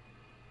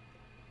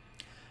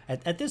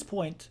at this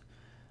point,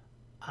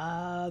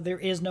 there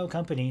is no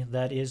company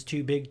that is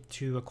too big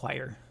to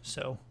acquire,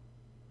 so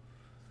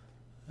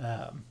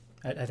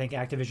I think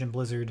Activision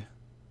Blizzard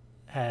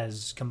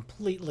has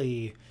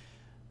completely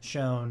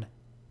shown,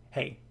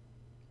 hey,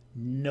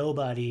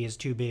 nobody is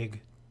too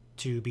big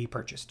to be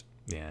purchased.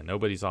 Yeah,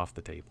 nobody's off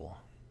the table.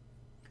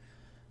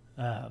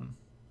 But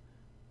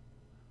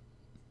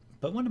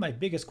one of my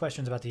biggest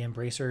questions about the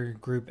Embracer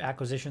Group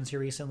acquisitions here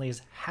recently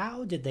is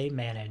how did they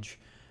manage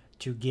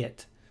to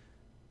get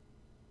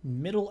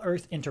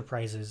Middle-earth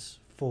Enterprises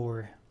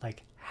for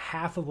like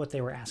half of what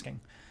they were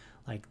asking?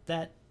 Like,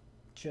 that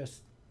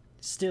just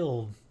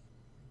still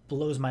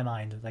blows my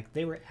mind. Like,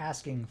 they were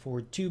asking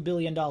for $2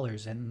 billion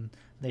and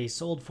they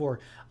sold for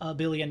 $1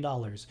 billion.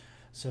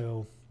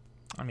 So,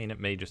 I mean, it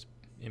may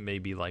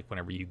be like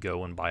whenever you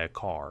go and buy a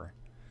car,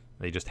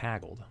 they just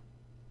haggled.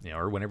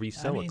 Or whenever you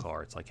sell a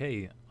car, it's like,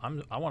 hey,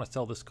 I want to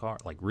sell this car.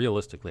 Like,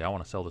 realistically, I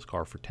want to sell this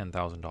car for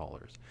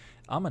 $10,000.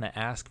 I'm going to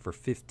ask for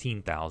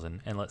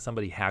 $15,000 and let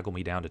somebody haggle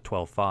me down to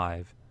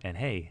 $12,500. And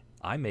hey,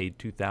 I made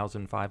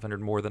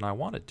 $2,500 more than I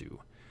wanted to.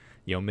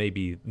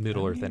 Maybe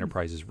Middle-earth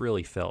Enterprises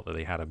really felt that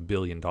they had $1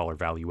 billion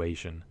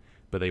valuation,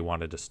 but they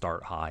wanted to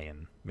start high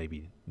and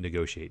maybe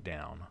negotiate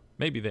down.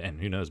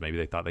 And who knows, maybe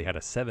they thought they had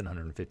a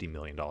 $750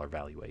 million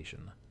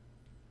valuation.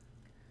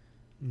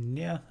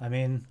 Yeah, I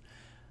mean,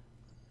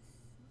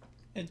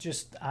 it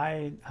just,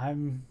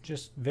 I'm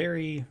just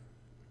very,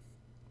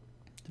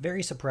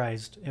 very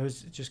surprised. It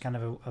was just kind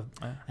of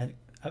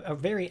a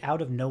very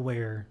out of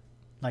nowhere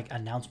like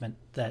announcement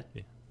that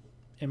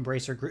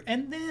Embracer Group,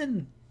 and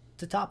then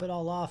to top it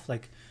all off,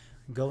 like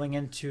going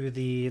into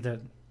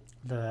the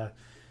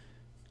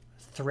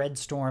thread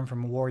storm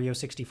from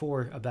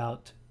Wario64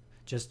 about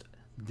just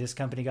this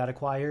company got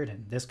acquired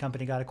and this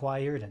company got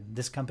acquired and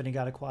this company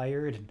got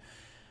acquired,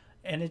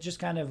 and it just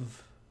kind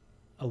of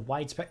a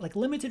widespread, like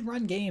Limited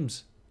Run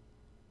Games.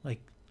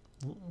 Like,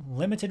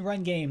 Limited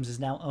Run Games is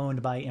now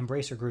owned by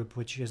Embracer Group,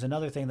 which is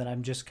another thing that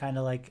I'm just kind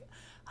of like,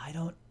 I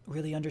don't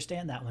really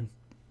understand that one.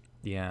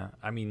 Yeah,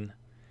 I mean,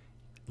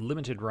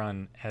 Limited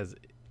Run has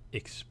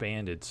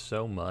expanded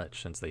so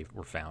much since they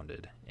were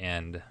founded,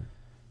 and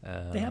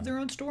they have their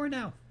own store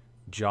now.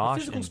 Josh, a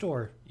physical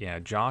store. Yeah,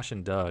 Josh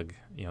and Doug,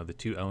 the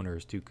two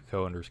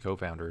co-owners,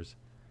 co-founders.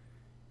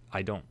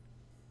 I don't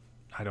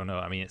know.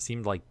 I mean, it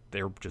seemed like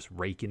they're just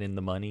raking in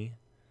the money.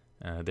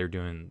 They're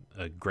doing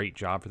a great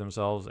job for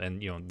themselves,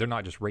 and they're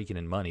not just raking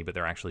in money, but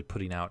they're actually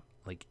putting out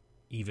like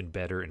even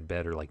better and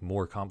better, like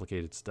more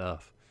complicated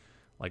stuff.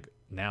 Like,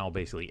 now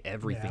basically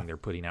everything they're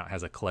putting out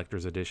has a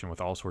collector's edition with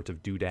all sorts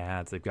of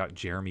doodads. They've got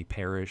Jeremy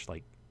Parrish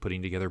like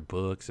putting together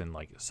books and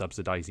like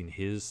subsidizing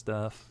his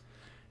stuff.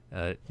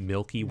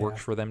 Milky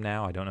works for them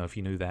now. I don't know if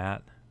you knew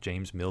that.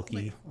 James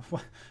Milky.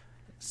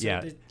 So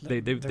yeah,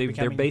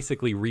 they're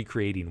basically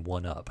recreating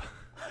 1UP.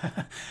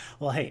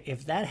 Well, hey,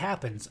 if that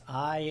happens,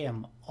 I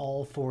am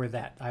all for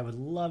that. I would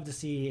love to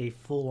see a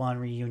full-on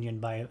reunion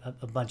by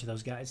a bunch of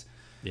those guys.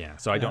 Yeah,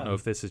 so I don't know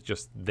if this is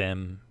just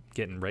them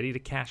getting ready to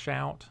cash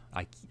out.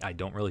 I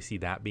don't really see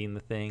that being the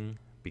thing,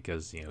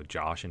 because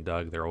Josh and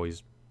Doug, they're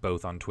always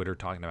both on Twitter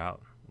talking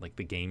about like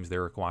the games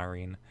they're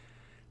acquiring,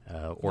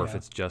 or if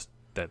it's just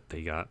that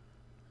they got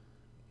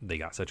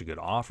such a good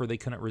offer they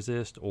couldn't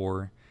resist,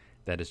 or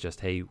that it's just,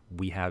 hey,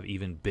 we have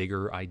even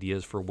bigger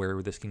ideas for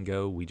where this can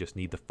go. We just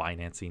need the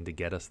financing to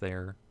get us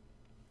there.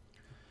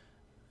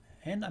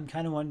 And I'm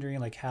kind of wondering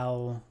like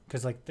how,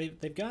 because like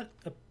they've got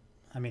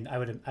I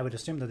would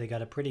assume that they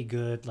got a pretty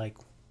good like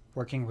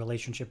working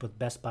relationship with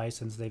Best Buy,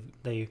 since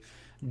they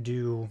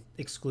do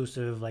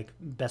exclusive like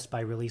Best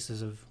Buy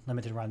releases of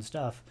limited run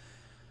stuff.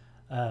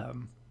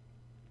 Kind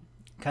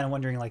of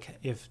wondering like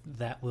if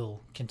that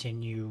will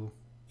continue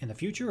in the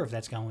future, or if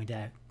that's going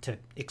to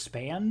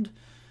expand.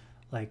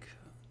 Like,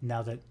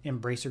 now that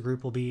Embracer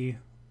Group will be,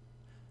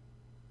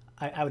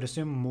 I would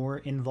assume, more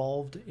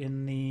involved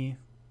in the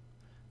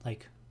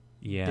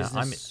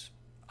business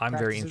I'm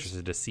very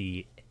interested to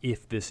see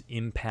if this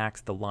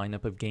impacts the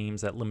lineup of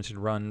games that Limited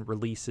Run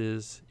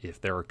releases. If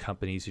there are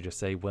companies who just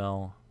say,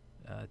 well,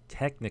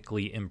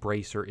 technically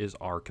Embracer is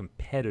our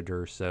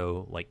competitor,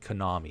 so like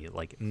Konami,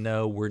 like,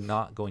 no, we're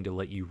not going to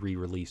let you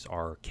re-release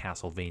our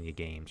Castlevania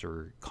games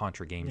or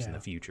Contra games in the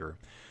future.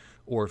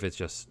 Or if it's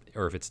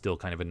still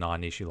kind of a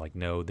non-issue, like,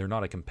 no, they're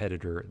not a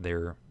competitor.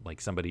 They're like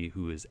somebody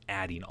who is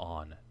adding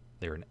on.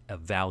 They're a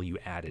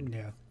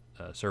value-added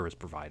service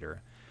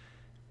provider.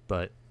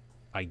 But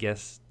I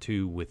guess,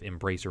 too, with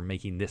Embracer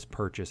making this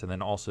purchase and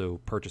then also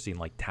purchasing,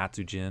 like,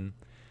 Tatsujin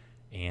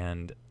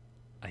and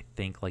I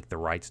think, like, the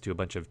rights to a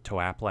bunch of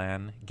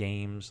Toaplan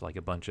games, like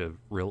a bunch of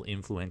real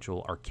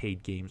influential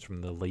arcade games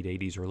from the late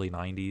 80s, early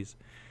 90s,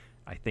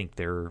 I think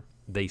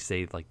they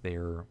say, like,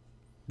 they're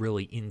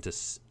really into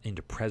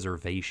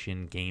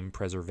preservation, game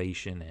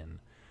preservation,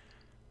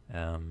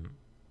 and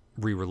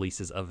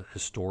re-releases of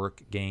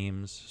historical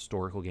games.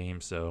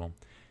 So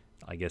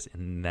I guess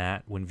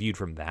when viewed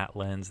from that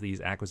lens, these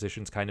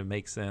acquisitions kind of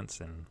make sense,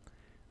 and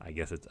I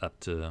guess it's up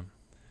to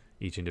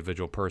each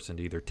individual person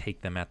to either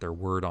take them at their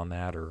word on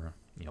that, or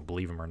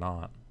believe them or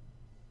not.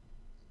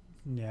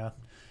 Yeah.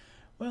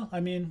 Well, I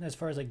mean, as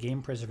far as like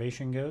game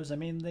preservation goes, I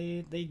mean,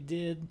 they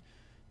did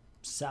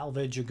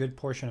salvage a good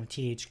portion of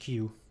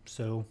THQ.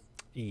 So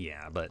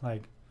yeah, but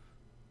like,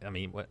 I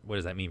mean, what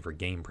does that mean for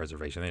game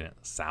preservation? They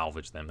didn't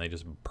salvage them. They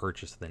just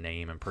purchased the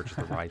name and purchased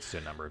the rights to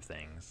a number of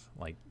things.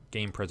 Like,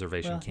 game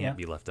preservation can't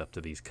be left up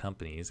to these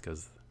companies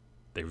because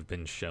they've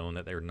been shown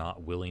that they're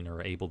not willing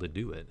or able to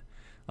do it.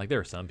 Like, there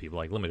are some people,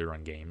 like Limited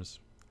Run Games,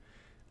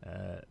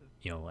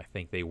 I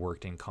think they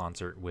worked in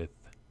concert with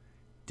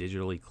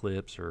Digital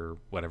Eclipse or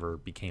whatever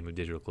became of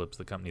Digital Eclipse,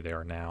 the company they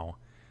are now,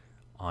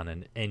 on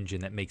an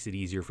engine that makes it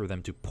easier for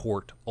them to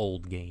port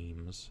old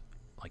games,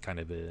 like kind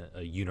of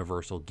a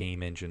universal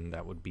game engine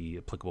that would be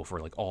applicable for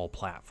like all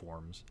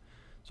platforms.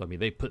 So I mean,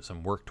 they put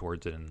some work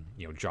towards it, and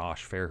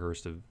Josh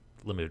Fairhurst of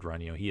Limited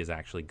Run, he has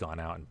actually gone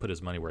out and put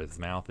his money where his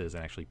mouth is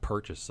and actually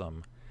purchased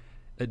some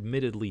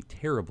admittedly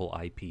terrible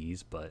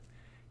IPs, but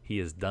he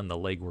has done the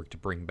legwork to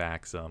bring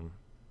back some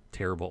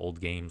terrible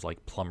old games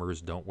like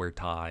Plumbers Don't Wear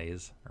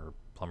Ties or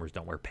Plumbers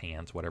Don't Wear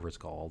Pants, whatever it's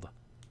called.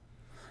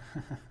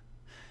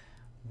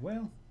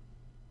 Well,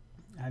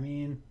 I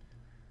mean,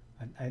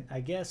 I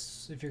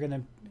guess if you're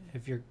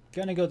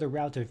gonna go the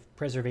route of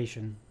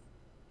preservation,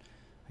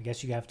 I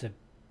guess you have to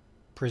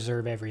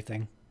preserve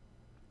everything.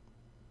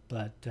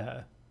 But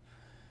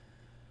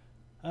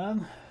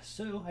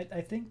so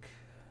I think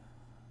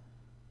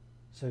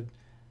so.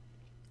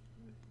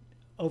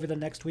 Over the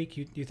next week,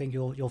 you think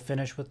you'll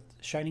finish with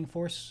Shining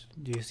Force?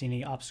 Do you see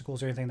any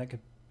obstacles or anything that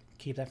could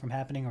keep that from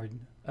happening? Or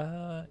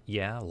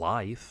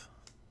life.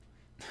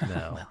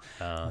 No.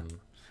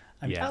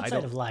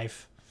 Outside of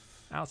life.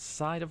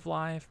 Outside of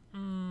life,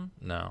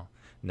 no.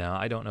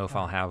 I don't know if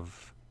I'll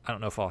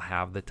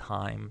have the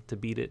time to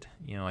beat it.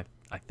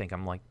 I think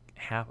I'm like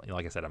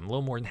like I said, I'm a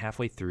little more than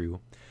halfway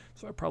through,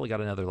 so I probably got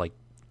another like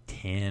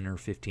 10 or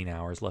 15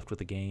 hours left with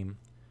the game.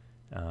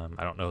 I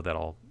don't know that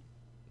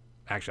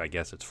Actually, I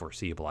guess it's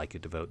foreseeable I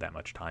could devote that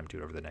much time to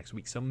it over the next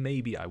week, so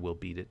maybe I will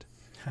beat it.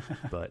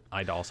 But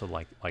I'd also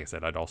like I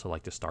said, I'd also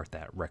like to start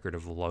that Record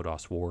of the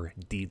Lodoss War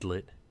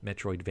Deedlit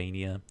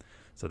Metroidvania,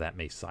 so that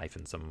may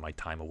siphon some of my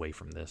time away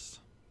from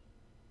this.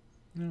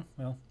 Yeah,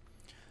 well,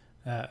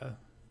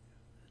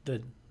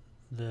 the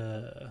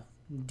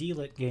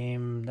Deedlit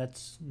game,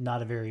 that's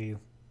not a very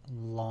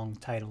long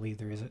title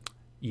either, is it?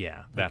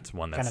 Yeah, that's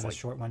one that's kind of like, a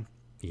short one.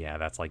 Yeah,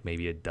 that's like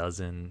maybe a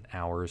dozen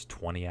hours,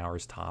 20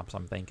 hours tops,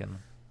 I'm thinking.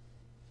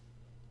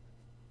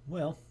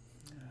 Well,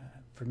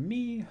 for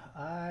me,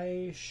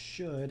 I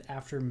should,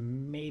 after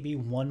maybe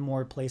one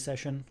more play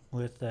session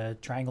with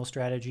Triangle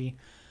Strategy,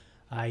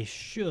 I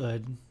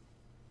should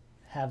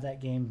have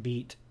that game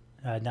beat,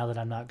 now that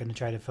I'm not going to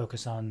try to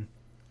focus on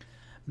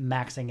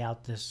maxing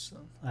out this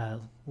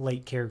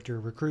late character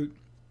recruit.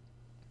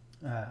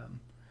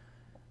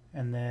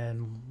 And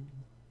then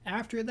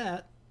after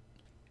that,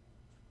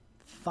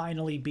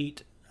 finally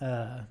beat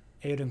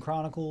Eiyuden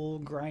Chronicle,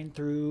 grind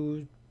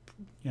through,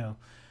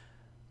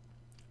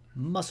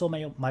 muscle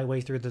my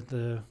way through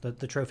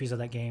the trophies of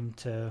that game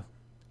to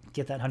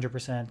get that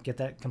 100%, get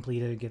that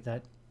completed, get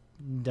that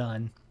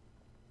done.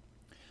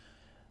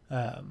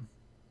 And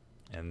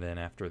then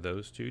after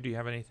those two, do you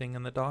have anything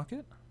in the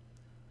docket?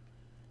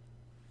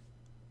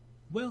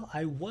 Well,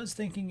 I was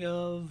thinking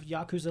of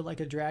Yakuza Like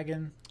a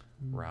Dragon,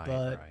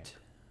 but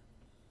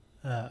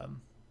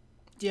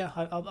yeah,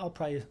 I'll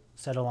probably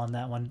settle on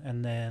that one,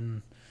 and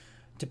then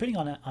depending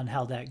on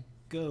how that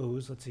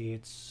goes, let's see,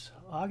 it's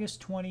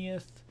August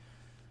 20th.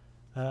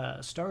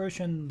 Star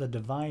Ocean: The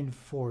Divine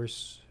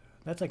Force,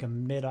 that's like a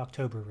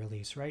mid-October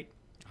release, right?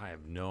 I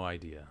have no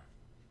idea.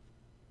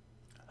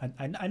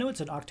 I know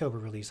it's an October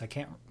release. I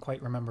can't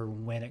quite remember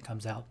when it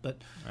comes out,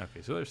 but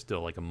okay, so there's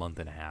still like a month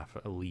and a half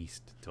at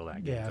least till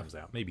that game comes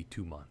out, maybe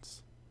 2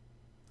 months.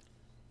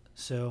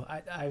 So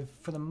I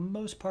for the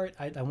most part,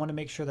 I want to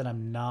make sure that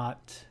I'm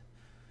not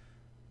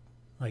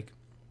like,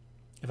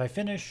 if I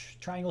finish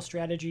Triangle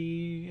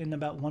Strategy in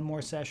about one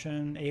more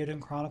session, Eiyuden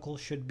Chronicle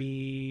should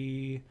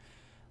be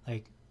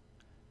like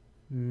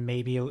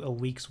maybe a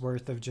week's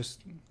worth of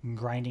just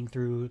grinding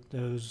through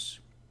those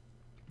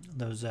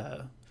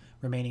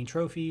remaining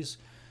trophies.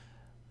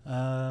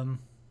 Yakuza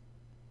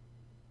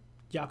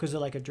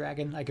Like a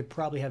Dragon, I could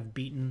probably have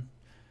beaten,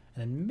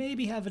 and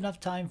maybe have enough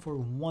time for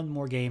one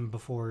more game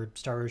before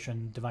Star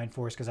Ocean Divine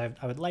Force, because I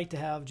would like to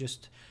have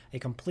just a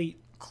complete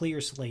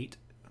clear slate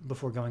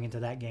before going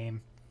into that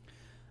game.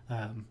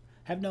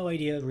 Have no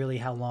idea really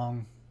how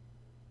long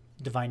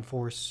Divine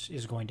Force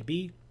is going to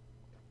be,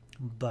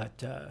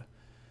 but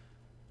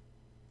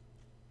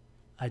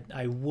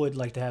I would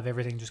like to have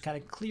everything just kind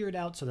of cleared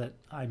out so that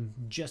I'm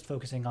just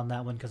focusing on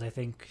that one, because I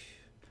think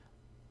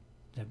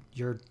that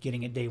you're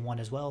getting it day one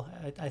as well,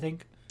 I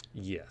think.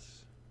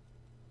 Yes.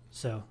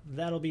 So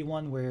that'll be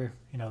one where,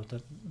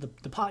 the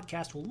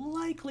podcast will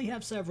likely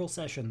have several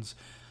sessions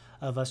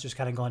of us just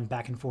kind of going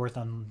back and forth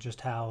on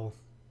just how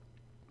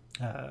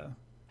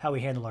we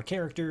handle our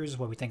characters,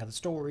 what we think of the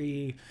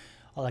story,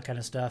 all that kind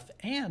of stuff.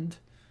 And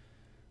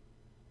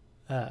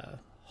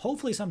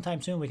hopefully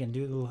sometime soon we can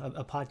do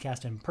a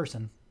podcast in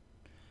person.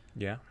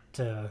 Yeah.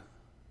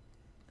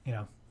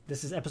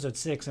 This is episode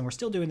 6 and we're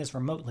still doing this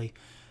remotely.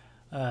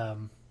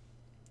 Not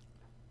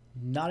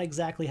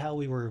exactly how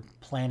we were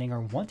planning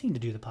or wanting to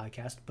do the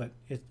podcast, but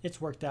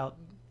it's worked out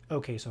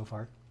okay so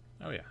far.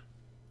 Oh, yeah.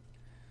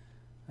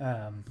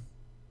 Um,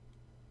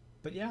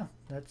 but yeah,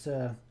 that's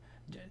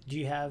do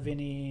you have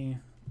any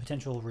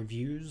potential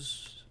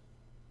reviews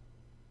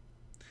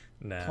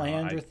No,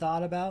 planned or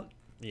thought about?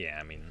 yeah,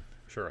 I mean,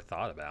 sure, I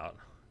thought about,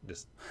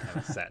 just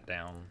haven't sat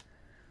down,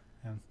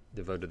 Yeah.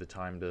 devoted the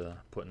time to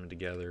putting them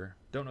together.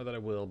 Don't know that I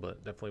will,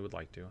 but definitely would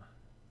like to.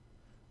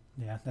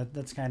 Yeah,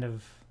 that's kind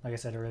of like I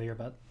said earlier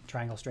about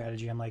triangle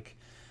strategy. I'm like,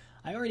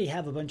 I already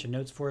have a bunch of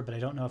notes for it, but I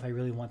don't know if I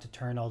really want to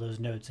turn all those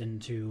notes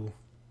into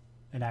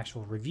an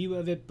actual review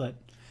of it. But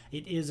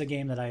it is a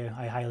game that I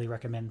highly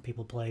recommend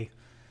people play.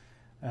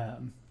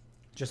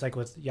 Just like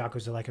with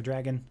Yakuza Like a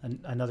Dragon,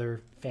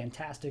 another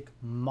fantastic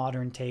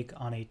modern take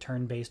on a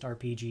turn-based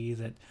RPG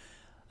that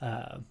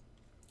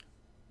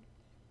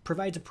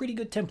provides a pretty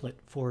good template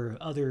for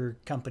other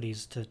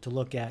companies to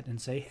look at and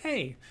say,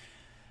 hey,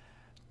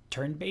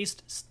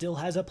 turn-based still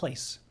has a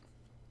place.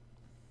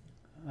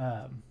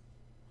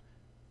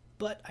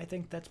 But I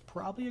think that's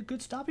probably a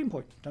good stopping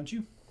point, don't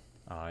you?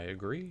 I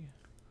agree.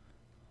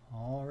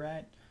 All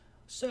right.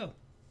 So,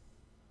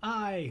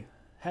 I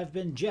have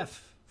been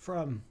Jeff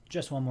from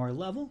Just One More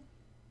Level.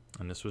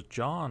 And this was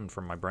John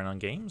from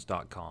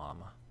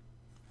mybrainongames.com.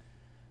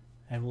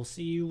 And we'll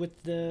see you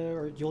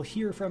or you'll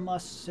hear from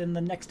us in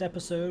the next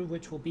episode,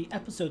 which will be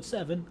episode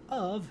 7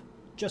 of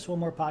Just One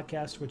More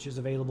Podcast, which is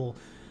available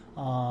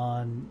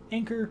on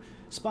Anchor,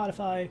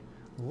 Spotify,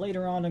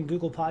 later on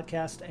Google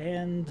Podcast,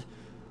 and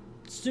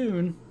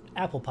soon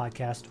Apple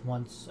Podcast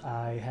once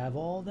I have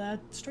all that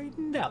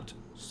straightened out.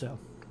 So,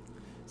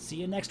 see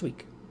you next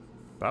week.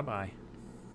 Bye-bye.